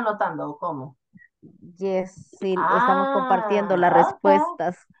 estaban anotando o cómo? yes, sí, estamos compartiendo las Okay.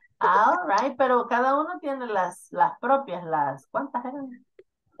 respuestas. All right, pero cada uno tiene las propias, ¿cuántas eran?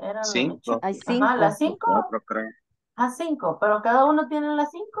 Eran 5 Hay ajá, las 5, 5. 4 creo. 5, pero cada uno tiene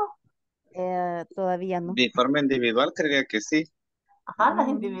las 5. todavía no. De forma individual creía que sí. Ajá, las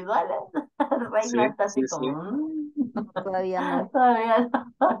individuales. Sí, Reina está sí, así sí. como... Todavía no. Todavía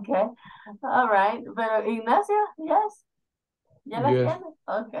no. Okay. All right. Pero Ignacio, yes. ¿Ya las Yes. tiene?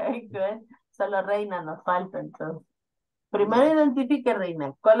 Okay, good. Solo Reina nos falta entonces. Primero identifique,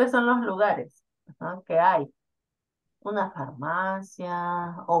 Reina, ¿cuáles son los lugares que hay? Una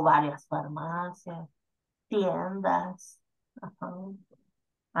farmacia o varias farmacias, tiendas, ajá, Y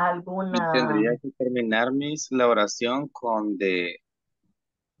alguna, tendría que terminar la oración con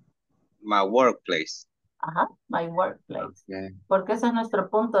my workplace. ajá, my workplace, Okay. porque ese es nuestro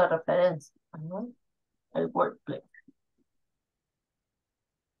punto de referencia, ajá, el workplace.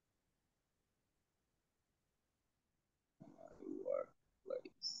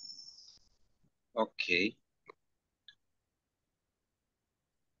 Workplace. Ok.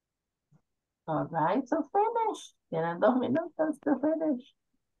 All right, so finish. Tienen 2 minutos to finish.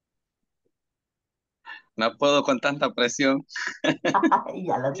 No puedo con tanta presión. Y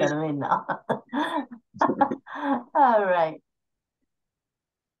ya lo terminó. All right.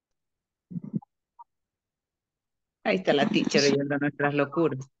 Ahí está la teacher oyendo nuestras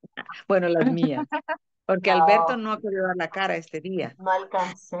locuras. Bueno, las mías. Porque Alberto No, no ha querido dar la cara este día. no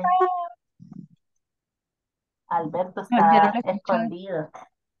alcancé. Alberto No, yo no está lo escuché. escondido.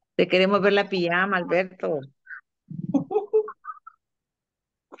 Te queremos ver la pijama, Alberto.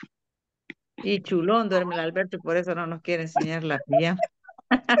 Y chulón duerme el Alberto y por eso no nos quiere enseñar la pijama.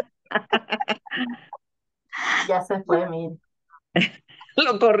 Ya se fue, mire.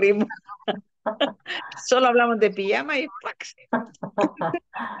 Lo corrimos. Solo hablamos de pijama y ¡pax!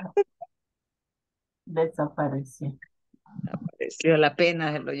 Desapareció. Apareció la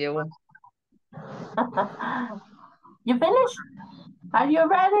pena, se lo llevó. You finished? Are you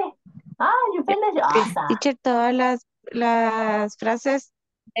ready? Ah, you finished? Awesome. Teacher, todas las frases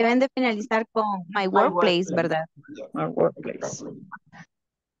deben de finalizar con my My workplace, workplace. ¿verdad? Yes, Our workplace. exactly.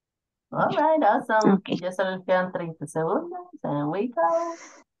 All right, awesome. Okay. Ya solo les quedan 30 segundos. And we go.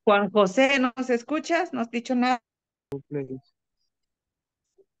 Juan José, ¿nos escuchas? No has dicho nada.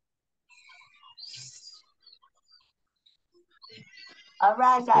 All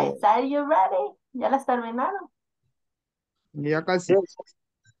right, guys. Are you ready? ¿Ya las terminaron? Ya casi.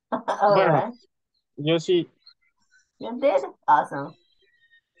 All Bueno, right. yo sí. You did? Awesome.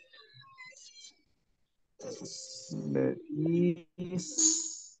 The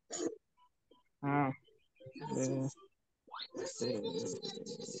is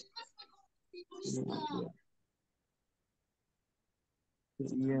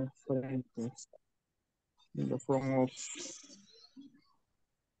sería frente in the form of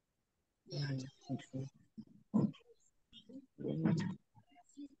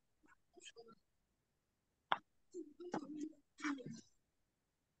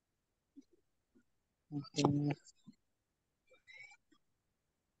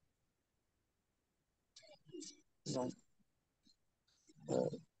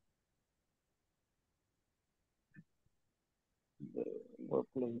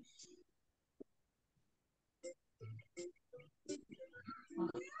workplace.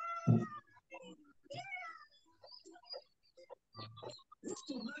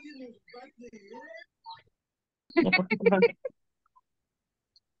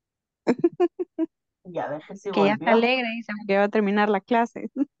 Ya ves que sí Que ya está volvió. alegre y se que va a terminar la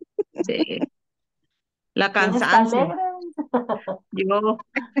clase. Sí. La ¿Quién está cansancio. alegre? Yo,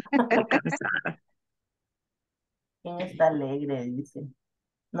 estoy cansada. ¿Quién está alegre? Dice.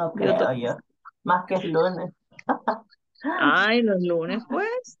 No Yo creo yo. Más que es lunes. Ay, los lunes,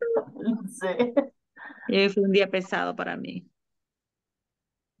 pues. Sí. Y hoy fue un día pesado para mí.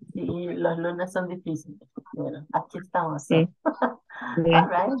 Sí, los lunes son difíciles. Pero aquí estamos. Sí, sí. All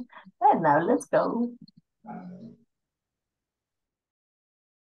right. And now let's go.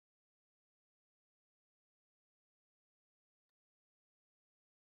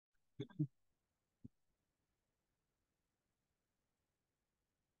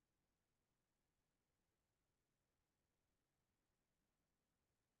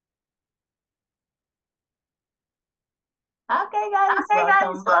 Okay,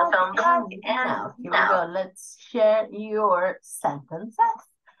 guys, welcome back. And now, here we go. Let's share your sentences.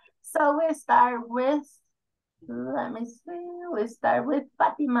 So we start with, let me see, we start with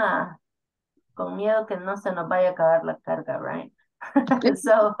Fátima. Con miedo que no se nos vaya a acabar la carga, right?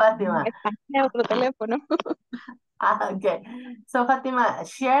 So, Fátima. Otro teléfono. Okay. So, Fátima,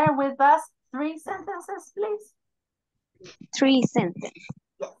 share with us 3 sentences, please. 3 sentences.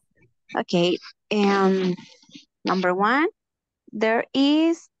 Yes. Okay. Number 1, there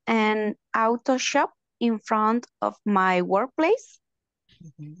is an auto shop in front of my workplace.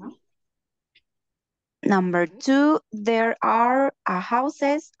 Mhm. Number 2, there are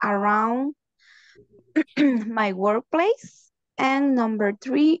houses around my workplace. And number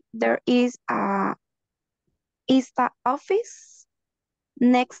 3, there is a ISSSS office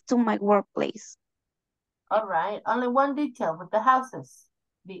next to my workplace. All right. Only one detail with the houses.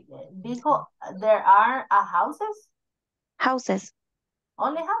 Dijo, there are houses? Houses.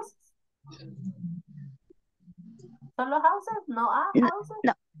 Only houses? Solo houses? No houses?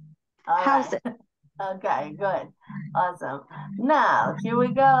 No. All Houses. right. Okay, good. Awesome. Now, here we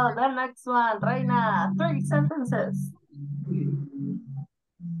go. The next one. Reina, 3 sentences.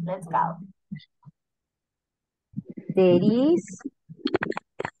 Let's go.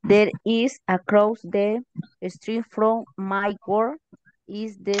 There is across the street from my work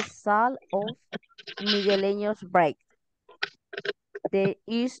is the sale of Migueleños break. There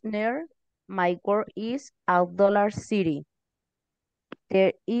is near my work is a Dollar City.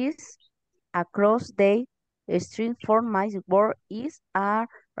 There is across the street from my work is a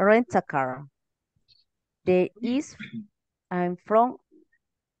rent-a-car. There is in front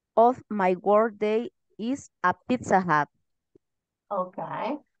of my work there is a Pizza Hut.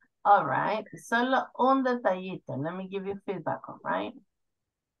 Okay. All right. Solo un detallito. Let me give you feedback, all right?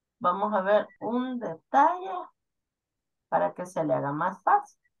 Vamos a ver un detalle para que se le haga más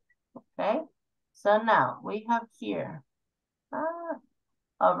fácil. Okay. So now we have here.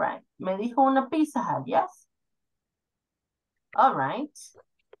 All right. Me dijo una Pizza Hut, yes? All right.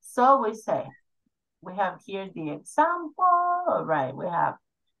 So we say, we have here the example. All right. We have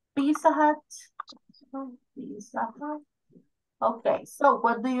Pizza Hut. Pizza Hut. Okay, so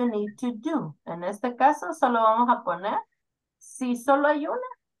what do you need to do? En este caso solo vamos a poner, si solo hay una,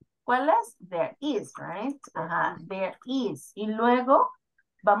 ¿cuál es? There is, right? Ajá, there is. Y luego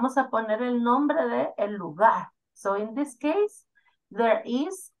vamos a poner el nombre de el lugar. So in this case, there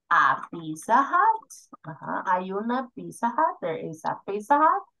is a Pizza Hut. Ajá, hay una Pizza Hut. There is a Pizza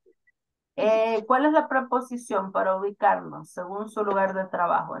Hut. ¿Cuál es la preposición para ubicarnos según su lugar de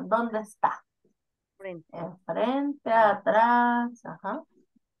trabajo? ¿En dónde está? Enfrente, atrás, ajá.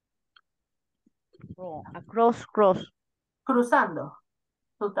 Across. Cruzando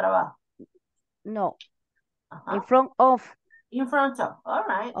tu trabajo. No. Ajá. In front of. In front of. All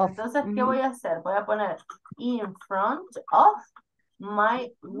right. Of. Entonces, ¿qué voy a hacer? Voy a poner in front of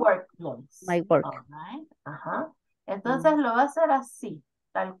my workplace. My work. All right. Ajá. Entonces, lo va a hacer así,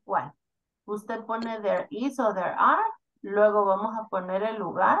 tal cual. Usted pone there is o there are. Luego vamos a poner el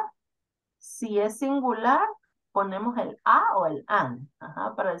lugar. Si es singular, ponemos el a o el an,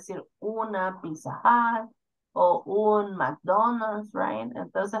 ajá, para decir una Pizza Hut o un McDonald's, right?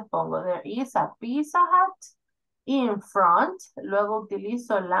 Entonces pongo there is a Pizza Hut in front, luego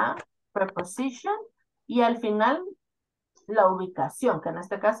utilizo la preposition y al final la ubicación, que en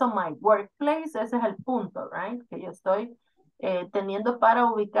este caso my workplace, ese es el punto, right? Que yo estoy teniendo para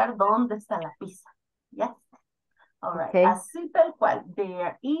ubicar dónde está la pizza. Yes. All right, Okay. así tal cual.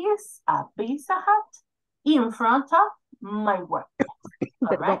 There is a Pizza Hut in front of my workplace.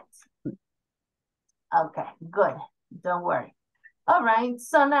 All right. Okay, good. Don't worry. All right,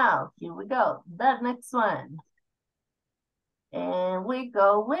 so now here we go. The next one. And we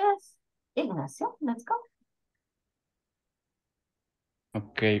go with Ignacio. Let's go.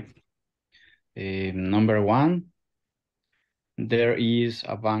 Okay. Number 1. There is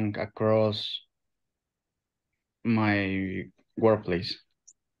a bank across my workplace.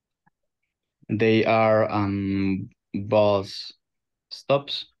 They are bus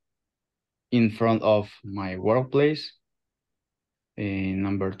stops in front of my workplace.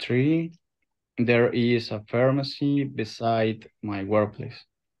 Number 3, there is a pharmacy beside my workplace.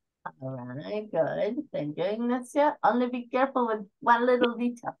 All right, good. Thank you, Ignacio. Only be careful with one little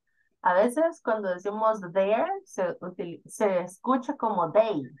detail. A veces cuando decimos there, se escucha como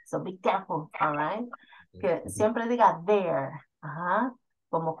they. So be careful, all right? Que siempre diga there. Ajá.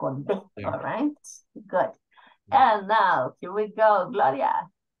 Como con D, all right? Good. And now, here we go, Gloria.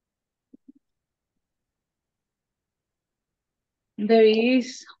 There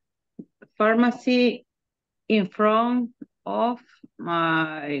is pharmacy in front of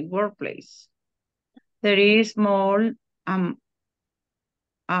my workplace. There is mall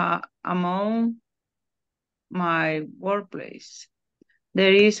among my workplace.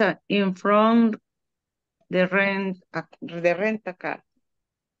 There is in front the rent-a-car.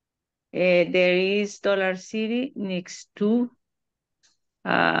 There is Dollar City next to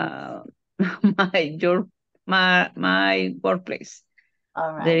my workplace.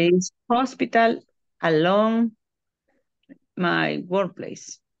 All right. There is hospital along my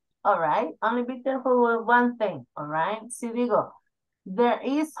workplace. All right. Only be careful with one thing, all right? Si digo, there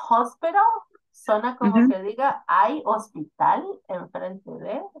is hospital, Suena como que diga, hay hospital enfrente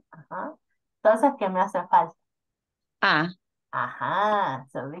de. Ajá. Entonces, ¿qué me hace falta? A. Ajá.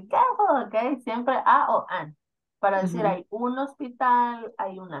 So be careful, ¿ok? Siempre a o an. Para decir, hay un hospital,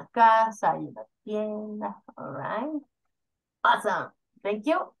 hay una casa, hay una tienda. All right. Awesome. Thank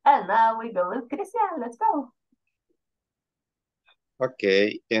you. And now we go with Christian. Let's go.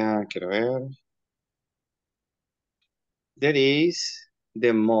 Okay, quiero ver. There is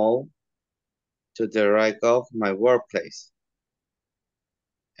the mall to the right of my workplace.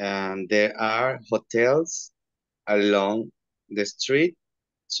 And there are hotels along the street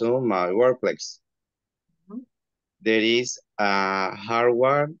to my workplace. There is a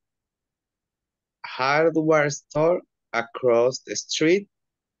hardware store across the street.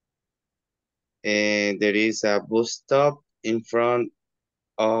 And there is a bus stop in front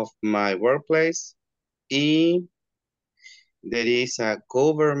of my workplace. And there is a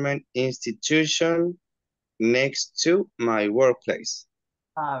government institution next to my workplace.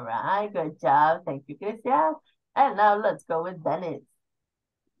 All right, good job. Thank you, Christian. And now let's go with Dennis.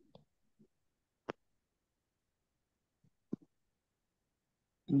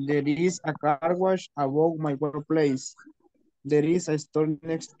 There is a car wash above my workplace. There is a store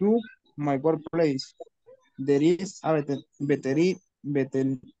next to my workplace. There is a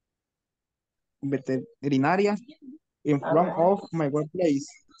veterinaria in front of my workplace.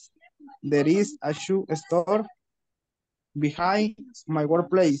 There is a shoe store behind my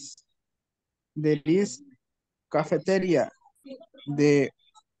workplace. There is cafeteria the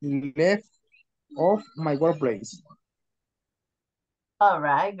left of my workplace. All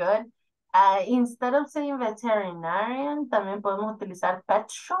right, good. Instead of saying veterinarian, también podemos utilizar pet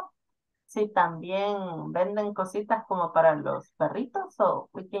shop. Sí, también venden cositas como para los perritos, so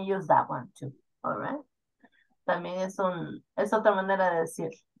we can use that one too. All right. También es otra manera de decir,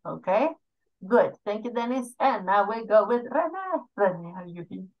 okay? Good. Thank you, Dennis. And now we go with René. René, are you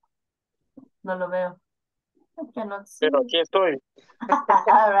here? No lo veo. I cannot see. Pero aquí estoy.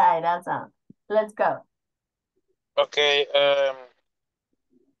 All right, awesome. Let's go. Okay,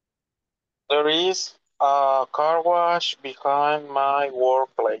 there is a car wash behind my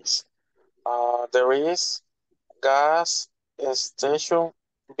workplace. There is gas station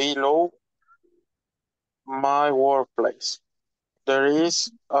below my workplace. There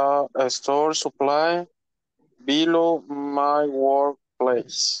is a store supply below my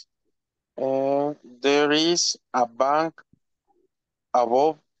workplace. And there is a bank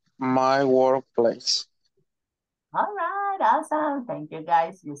above my workplace. All right, awesome. Thank you,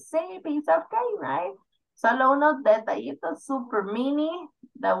 guys. You see, piece of cake, right? Solo unos detallitos super mini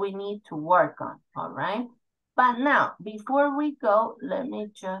that we need to work on, all right? But now, before we go, let me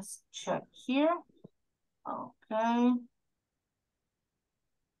just check here. Okay.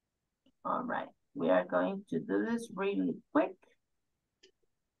 All right, we are going to do this really quick.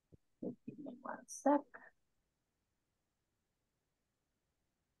 Just give me 1 sec.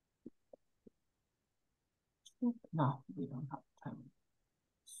 No, we don't have time.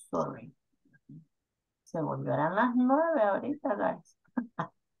 Sorry. Se volverán las 9 ahorita, guys.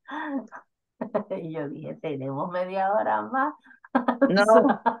 Y yo dije, tenemos media hora más.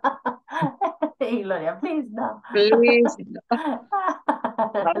 No. Y Gloria, please, no. Please.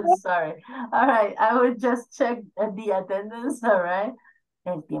 Sorry. All right, I will just check the attendance, all right?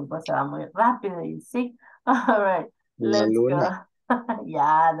 El tiempo se va muy rápido, you see? All right, La let's luna. go.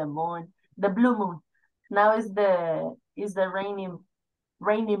 Yeah, the moon, the blue moon. Now is the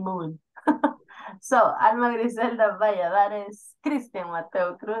rainy moon. So, Alma Griselda Valladares, Cristian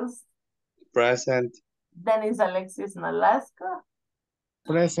Mateo Cruz, Present. Denis Alexis Nolasco,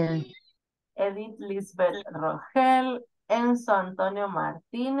 Present. Edith Lisbeth Rogel, Enzo Antonio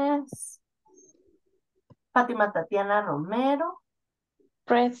Martínez, Fátima Tatiana Romero,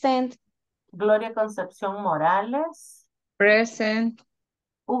 Present. Gloria Concepción Morales, Present.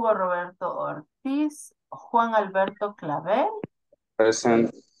 Hugo Roberto Ortiz, Juan Alberto Clavel,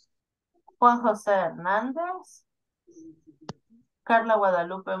 Present. Juan José Hernández, Carla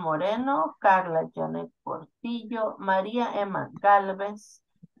Guadalupe Moreno, Carla Janet Portillo, María Emma Galvez,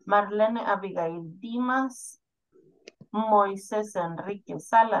 Marlene Abigail Dimas, Moisés Enrique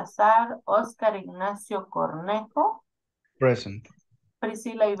Salazar, Oscar Ignacio Cornejo, Present.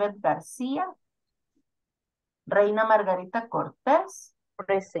 Priscila Ivette García, Reina Margarita Cortés,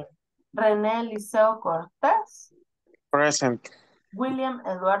 Present. René Eliseo Cortés, Present. William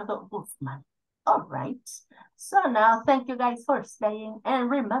Eduardo Guzmán. All right. So now, thank you guys for staying. And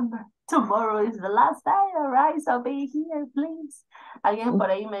remember, tomorrow is the last day, all right? So be here, please. Alguien por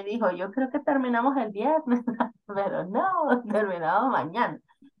ahí me dijo, yo creo que terminamos el viernes, pero no, terminamos mañana.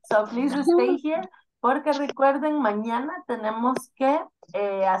 So please stay here, porque recuerden, mañana tenemos que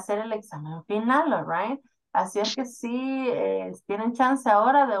hacer el examen final, all right? Así es que si tienen chance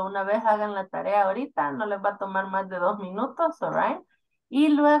ahora, de una vez hagan la tarea ahorita, no les va a tomar más de 2 minutos, all right? Y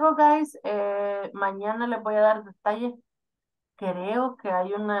luego, guys, mañana les voy a dar detalles. Creo que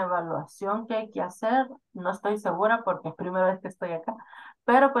hay una evaluación que hay que hacer, no estoy segura porque es primera vez que estoy acá,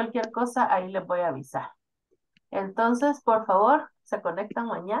 pero cualquier cosa ahí les voy a avisar. Entonces, por favor, se conectan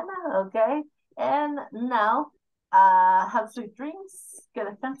mañana, ¿ok? And now, have sweet dreams, que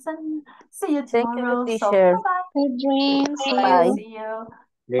descansen. See you Thank you, tomorrow. So, teacher. bye-bye. Good dreams. See Bye, you. Bye. see you.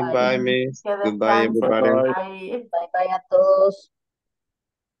 Goodbye, miss. Que Goodbye, descansen. everybody. Bye. Bye. Bye bye a todos.